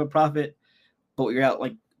where you can have a profit, but you're out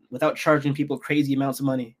like without charging people crazy amounts of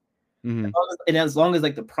money. Mm-hmm. As long as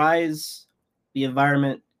like the prize, the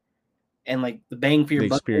environment, and like the bang for your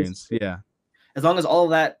buck experience, yeah. As long as all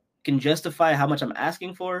of that can justify how much I'm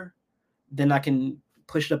asking for, then I can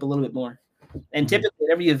push it up a little bit more. And typically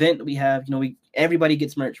at every event that we have, everybody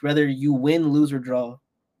gets merch, whether you win, lose, or draw.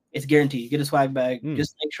 It's guaranteed. You get a swag bag.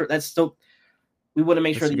 Just make sure we want to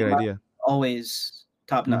make sure that good idea. Always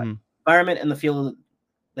top notch. Environment and the feel,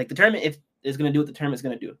 like the tournament is going to do what the tournament's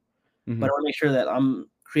going to do. But I want to make sure that I'm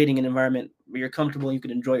creating an environment where you're comfortable and you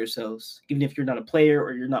can enjoy yourselves, even if you're not a player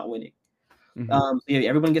or you're not winning.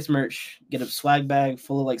 Everyone gets merch, get a swag bag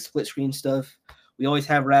full of like split screen stuff. We always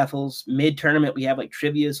have raffles. Mid-tournament, we have like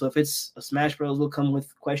trivia. So if it's a Smash Bros, we'll come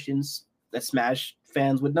with questions that Smash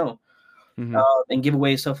fans would know. And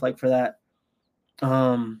giveaway stuff like for that.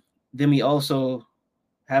 Then we also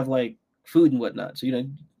have like food and whatnot. So,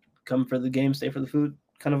 come for the game, stay for the food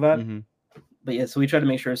kind of vibe. But yeah, so we try to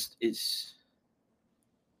make sure it's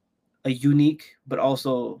a unique, but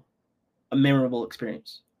also a memorable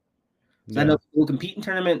experience. So I know people who compete in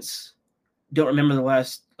tournaments don't remember the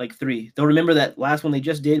last like 3. They'll remember that last one they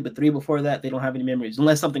just did, but 3 before that, they don't have any memories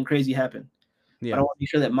unless something crazy happened. But I want to be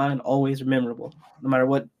sure that mine always are memorable, no matter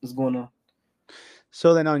what is going on.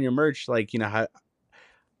 So then on your merch, like,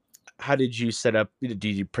 how did you set up? Did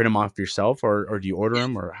you print them off yourself or do you order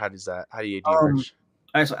them, or how do you do merch?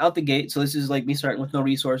 All right, so out the gate. So this is like me starting with no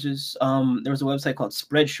resources. There was a website called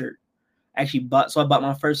Spreadshirt. I bought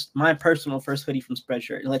my personal first hoodie from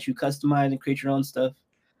Spreadshirt. It lets you customize and create your own stuff.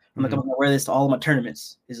 I'm like, I'm gonna wear this to all of my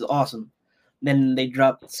tournaments. This is awesome. Then they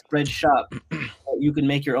dropped Spread Shop. You can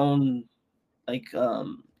make your own like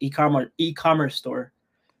e-commerce store.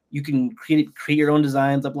 You can create your own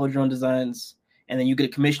designs, upload your own designs, and then you get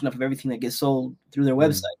a commission off of everything that gets sold through their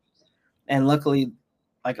website. And luckily,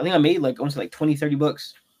 like I think I made like almost like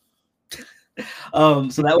 $20-$30.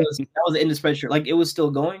 So that was the end of Spreadshirt. Like it was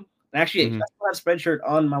still going. And actually, I still have Spreadshirt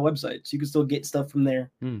on my website, so you can still get stuff from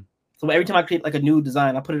there. So every time I create like a new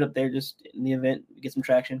design, I put it up there just in the event, get some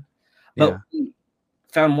traction. But we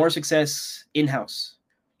found more success in-house.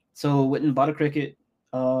 So went and bought a Cricut,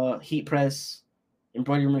 heat press,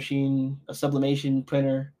 embroidery machine, a sublimation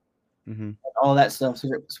printer, and all that stuff. So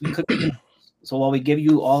we cook. So while we give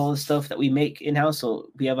you all the stuff that we make in-house, so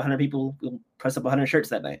we have 100 people, we'll press up 100 shirts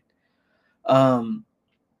that night.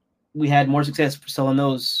 We had more success selling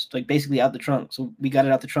those, like basically out the trunk. So we got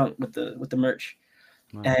it out the trunk with the merch.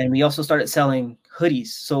 Wow. And we also started selling hoodies.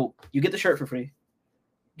 So you get the shirt for free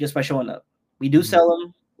just by showing up. We do sell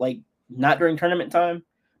them, like not during tournament time,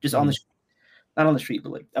 just on the street. Not on the street,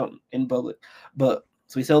 but like out in public. But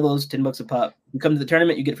so we sell those $10 a pop. You come to the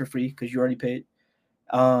tournament, you get it for free because you already paid.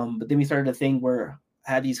 But then we started a thing where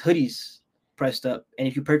I had these hoodies pressed up. And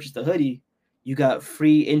if you purchase the hoodie, you got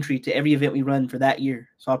free entry to every event we run for that year.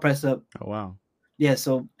 So I'll press up. Oh, wow. Yeah.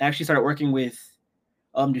 So I actually started working with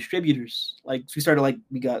distributors. Like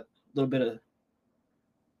we got a little bit of,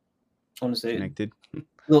 I want to say connected. A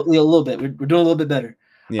little bit. We're doing a little bit better.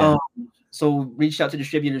 Yeah. So reached out to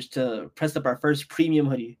distributors to press up our first premium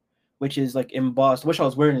hoodie, which is like embossed. I wish I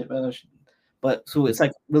was wearing it, but so it's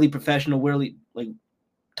like really professional, really like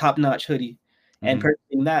top-notch hoodie. And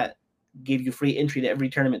purchasing that gave you free entry to every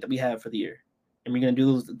tournament that we have for the year. And we're going to do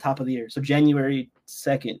those at the top of the year. So January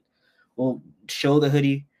 2nd, we'll show the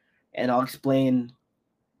hoodie and I'll explain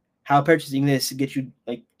how purchasing this gets you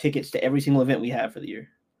like tickets to every single event we have for the year.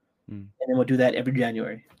 And then we'll do that every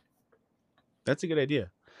January. That's a good idea.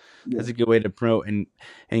 Yeah. That's a good way to promote. And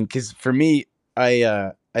because for me,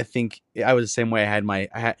 I think I was the same way. I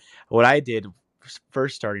had what I did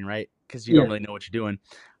first starting, right? Because you don't really know what you're doing.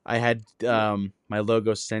 I had my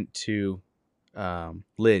logo sent to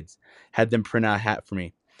Lids, had them print out a hat for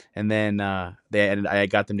me, and then I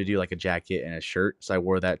got them to do like a jacket and a shirt, so I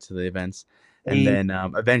wore that to the events. And then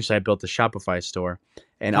eventually I built a Shopify store,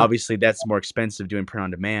 and obviously that's more expensive doing print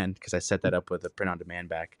on demand because I set that up with a print on demand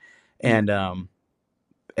back. And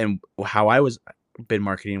how I was bid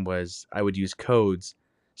marketing was I would use codes,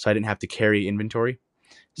 so I didn't have to carry inventory.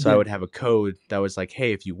 So I would have a code that was like,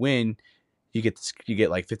 hey, if you win, you get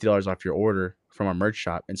like $50 off your order from our merch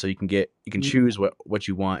shop. And so you can choose what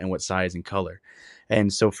you want and what size and color.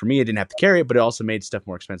 And so for me, I didn't have to carry it, but it also made stuff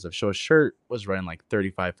more expensive. So a shirt was running like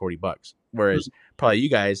 $35-$40, whereas probably you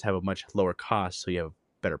guys have a much lower cost, so you have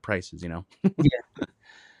better prices, Yeah.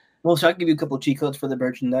 Well, so I can give you a couple of cheat codes for the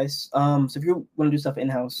merchandise. So if you want to do stuff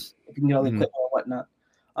in-house, if you can get all the equipment or whatnot,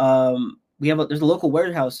 there's a local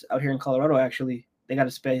warehouse out here in Colorado, actually. They got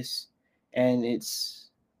a space, and it's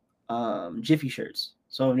Jiffy shirts.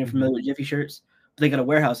 So if you're familiar with Jiffy shirts, they got a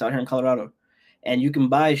warehouse out here in Colorado, and you can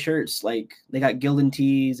buy shirts like they got Gildan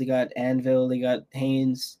tees, they got Anvil, they got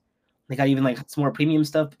Hanes, They got even like some more premium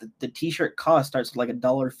stuff. But the t-shirt cost starts with like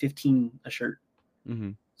 $1.15 a shirt. Mm-hmm.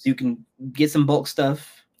 So you can get some bulk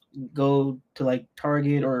stuff, go to like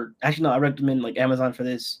Target, or actually no, I recommend like Amazon for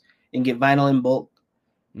this, and get vinyl in bulk,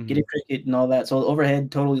 get a Cricut and all that. So the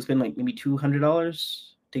overhead total you spend like maybe $200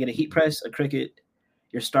 to get a heat press, a Cricut,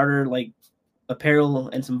 your starter like apparel,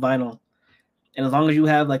 and some vinyl. And as long as you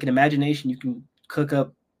have like an imagination, you can cook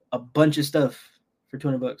up a bunch of stuff for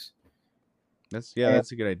 $200. That's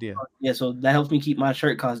a good idea. Yeah, so that helps me keep my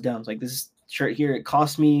shirt costs down. It's like this shirt here, it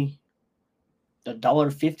cost me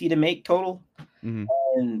 $1.50 to make total, and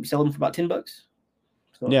we sell them for about $10.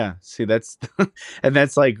 So yeah, see, that's and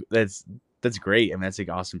that's great. I mean, that's like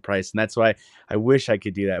awesome price, and that's why I wish I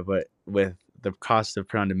could do that, but with the cost of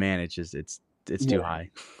print on demand, it's too high.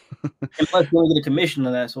 And plus, you only get a commission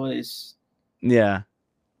on that, so it's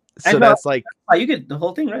So that's like you get the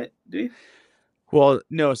whole thing, right? Do you? Well,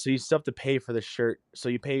 no. So you still have to pay for the shirt. So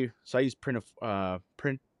you pay. So I use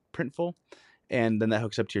Printful, and then that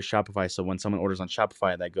hooks up to your Shopify. So when someone orders on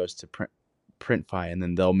Shopify, that goes to Printfy, and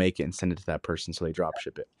then they'll make it and send it to that person. So they drop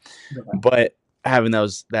ship it. Okay. But having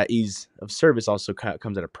that ease of service also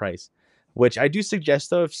comes at a price, which I do suggest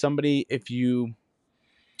though. If you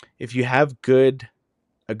have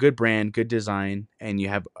a good brand, good design, and you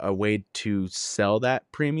have a way to sell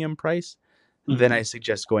that premium price, then I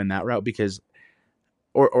suggest going that route because.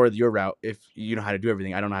 Or your route if you know how to do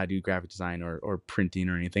everything. I don't know how to do graphic design or printing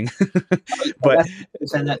or anything. But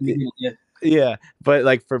yeah, but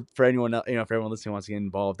like for anyone else, if everyone listening wants to get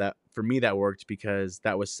involved, that for me that worked because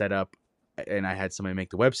that was set up and I had somebody make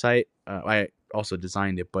the website. I also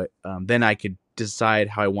designed it, but then I could decide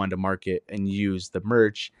how I wanted to market and use the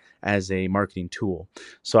merch as a marketing tool.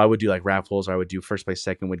 So I would do like raffles, or I would do first place,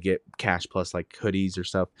 second would get cash plus like hoodies or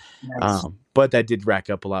stuff. Nice. But that did rack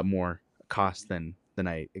up a lot more cost than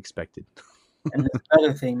I expected. And the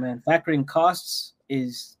other thing, man, factoring costs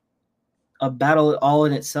is a battle all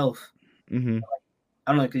in itself. Mm-hmm.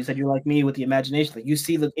 I don't know, because you said you're like me with the imagination. Like you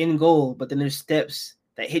see the end goal, but then there's steps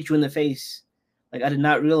that hit you in the face. Like I did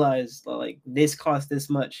not realize like this cost this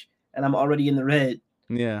much, and I'm already in the red.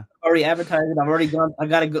 Yeah, already advertising. I've already gone. I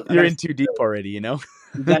gotta go. You're in too deep already, you know.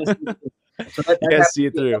 You gotta see it through. So you gotta see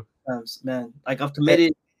it through, man. Like I've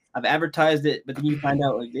committed. I've advertised it, but then you find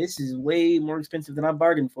out like this is way more expensive than I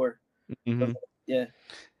bargained for. Mm-hmm. So, yeah.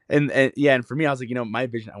 And for me, I was like, my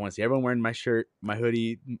vision, I want to see everyone wearing my shirt, my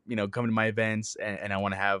hoodie, coming to my events, and I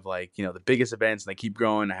want to have like, the biggest events, and they keep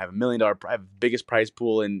growing. I have $1 million, I have the biggest prize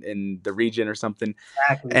pool in the region or something.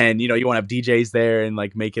 Exactly. And you want to have DJs there and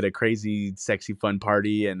like make it a crazy, sexy, fun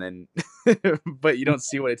party, and then, but you don't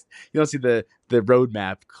see the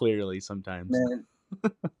roadmap clearly sometimes. Man,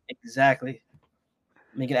 exactly.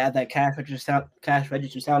 Make it add that cash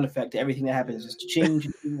register sound effect to everything that happens. Just change.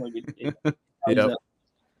 Yep.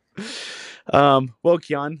 Well,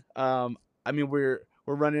 Kiyan, I mean, we're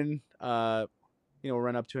running, we're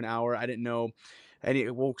running up to an hour. I didn't know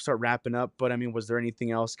we'll start wrapping up, but I mean, was there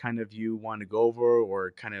anything else kind of you want to go over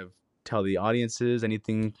or kind of tell the audiences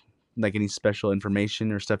anything, like any special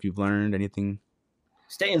information or stuff you've learned, anything?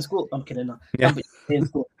 Stay in school. I'm kidding. No. Yeah. Stay in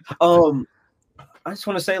school. I just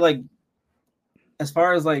want to say, like, as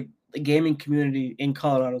far as like the gaming community in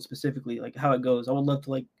Colorado specifically, like how it goes, I would love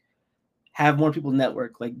to like have more people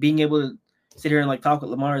network. Like being able to sit here and like talk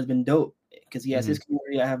with Lamar has been dope because he has his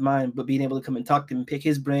community, I have mine. But being able to come and talk to him, pick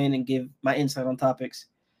his brain, and give my insight on topics,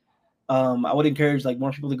 I would encourage like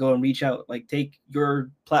more people to go and reach out. Like take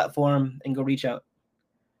your platform and go reach out.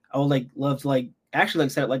 I would like love to like actually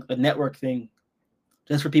like set up like a network thing,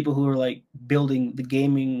 just for people who are like building the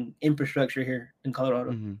gaming infrastructure here in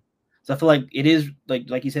Colorado. Mm-hmm. So I feel like it is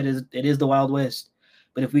like you said, it is the Wild West.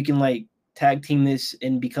 But if we can like tag team this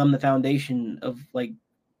and become the foundation of like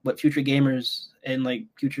what future gamers and like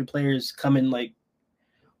future players come and like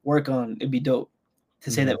work on, it'd be dope to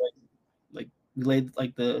say that like we laid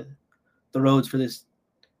like the roads for this.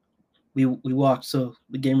 We walked so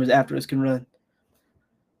the gamers after us can run.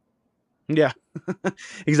 Yeah,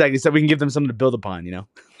 exactly. So we can give them something to build upon,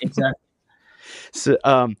 Exactly. So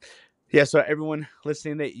yeah, so everyone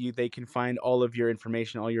listening, they can find all of your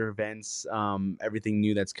information, all your events, everything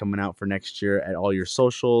new that's coming out for next year at all your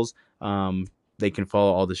socials. They can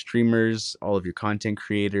follow all the streamers, all of your content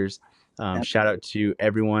creators. Shout out to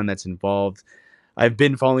everyone that's involved. I've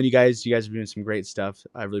been following you guys. You guys are doing some great stuff.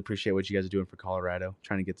 I really appreciate what you guys are doing for Colorado,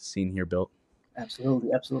 trying to get the scene here built.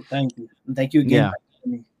 Absolutely. Thank you. And thank you again.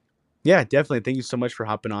 Yeah, definitely. Thank you so much for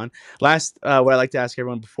hopping on. Last, what I like to ask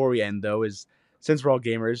everyone before we end, though, is since we're all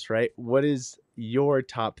gamers, right? What is your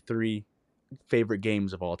top 3 favorite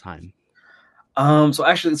games of all time? So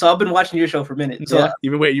I've been watching your show for a minute. So yeah.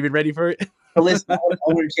 You've been ready for it? But listen, I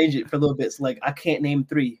want to change it for a little bit. So, like, I can't name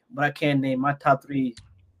 3, but I can name my top 3,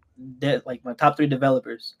 my top 3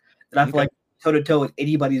 developers that I feel like toe to toe with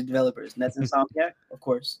anybody's developers, and that's Insomniac, of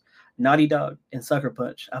course, Naughty Dog, and Sucker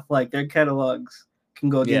Punch. I feel like their catalogs can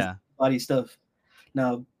go against body stuff.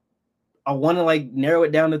 Now, I want to like narrow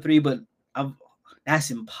it down to 3, but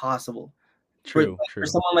that's impossible. True. For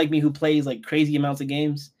someone like me who plays like crazy amounts of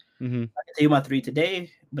games, I can tell you my 3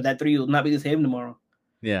 today, but that 3 will not be the same tomorrow.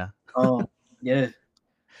 Yeah. Yeah.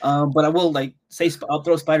 But I will like say I'll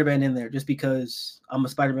throw Spider-Man in there just because I'm a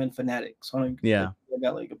Spider-Man fanatic. So I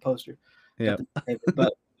got like a poster. Yeah.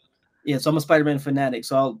 But yeah, so I'm a Spider-Man fanatic.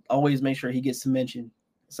 So I'll always make sure he gets to mention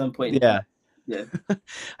at some point. Yeah. Yeah.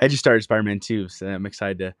 I just started Spider-Man 2, so I'm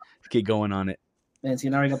excited to get going on it. Man, see,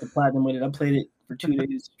 I already got the platinum with it. I played it for 2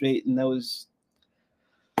 days straight, and it was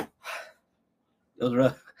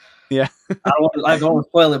rough. Yeah. I don't want to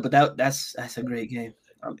spoil it, but that's a great game.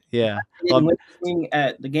 Yeah.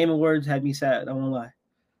 At the Game Awards had me sad. I won't lie.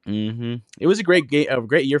 It was a great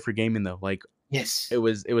year for gaming, though. Like, yes, it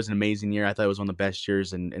was an amazing year. I thought it was one of the best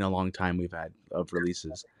years in a long time we've had of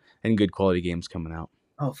releases and good quality games coming out.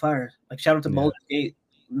 Oh, fire! Like, shout out to Baldur's Gate.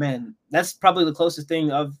 Man, that's probably the closest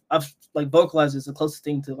thing I've like vocalized. Is the closest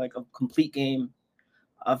thing to like a complete game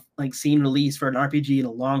I've like seen released for an RPG in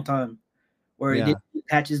a long time. Where it didn't need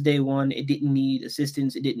patches day one, it didn't need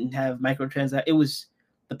assistance, it didn't have microtransactions. It was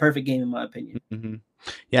the perfect game in my opinion.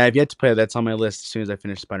 Yeah, I've yet to play it. That's on my list as soon as I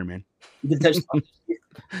finish Spider-Man. You can touch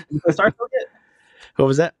you play Starfield yet? What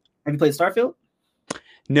was that? Have you played Starfield?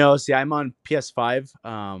 No, see, I'm on PS5.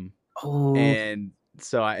 And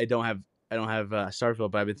so I don't have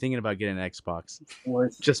Starfield, but I've been thinking about getting an Xbox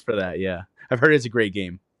just for that. Yeah, I've heard it's a great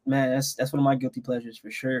game. Man, that's one of my guilty pleasures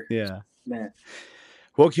for sure. Yeah, man.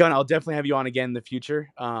 Well, Keon, I'll definitely have you on again in the future.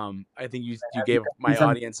 I think you gave my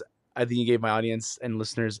audience. I think you gave my audience and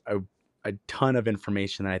listeners a ton of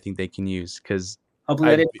information that I think they can use because.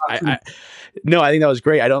 Hopefully, I think that was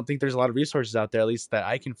great. I don't think there's a lot of resources out there, at least that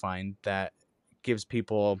I can find, that gives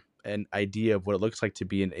people an idea of what it looks like to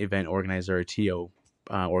be an event organizer or TO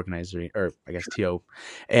organizer, or I guess TO.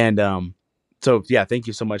 And so, yeah, thank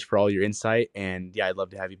you so much for all your insight. And yeah, I'd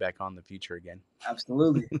love to have you back on in the future again.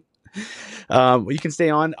 Absolutely. You can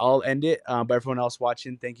stay on. I'll end it. But everyone else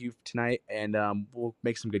watching, thank you tonight. And we'll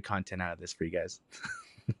make some good content out of this for you guys.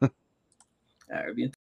 All right,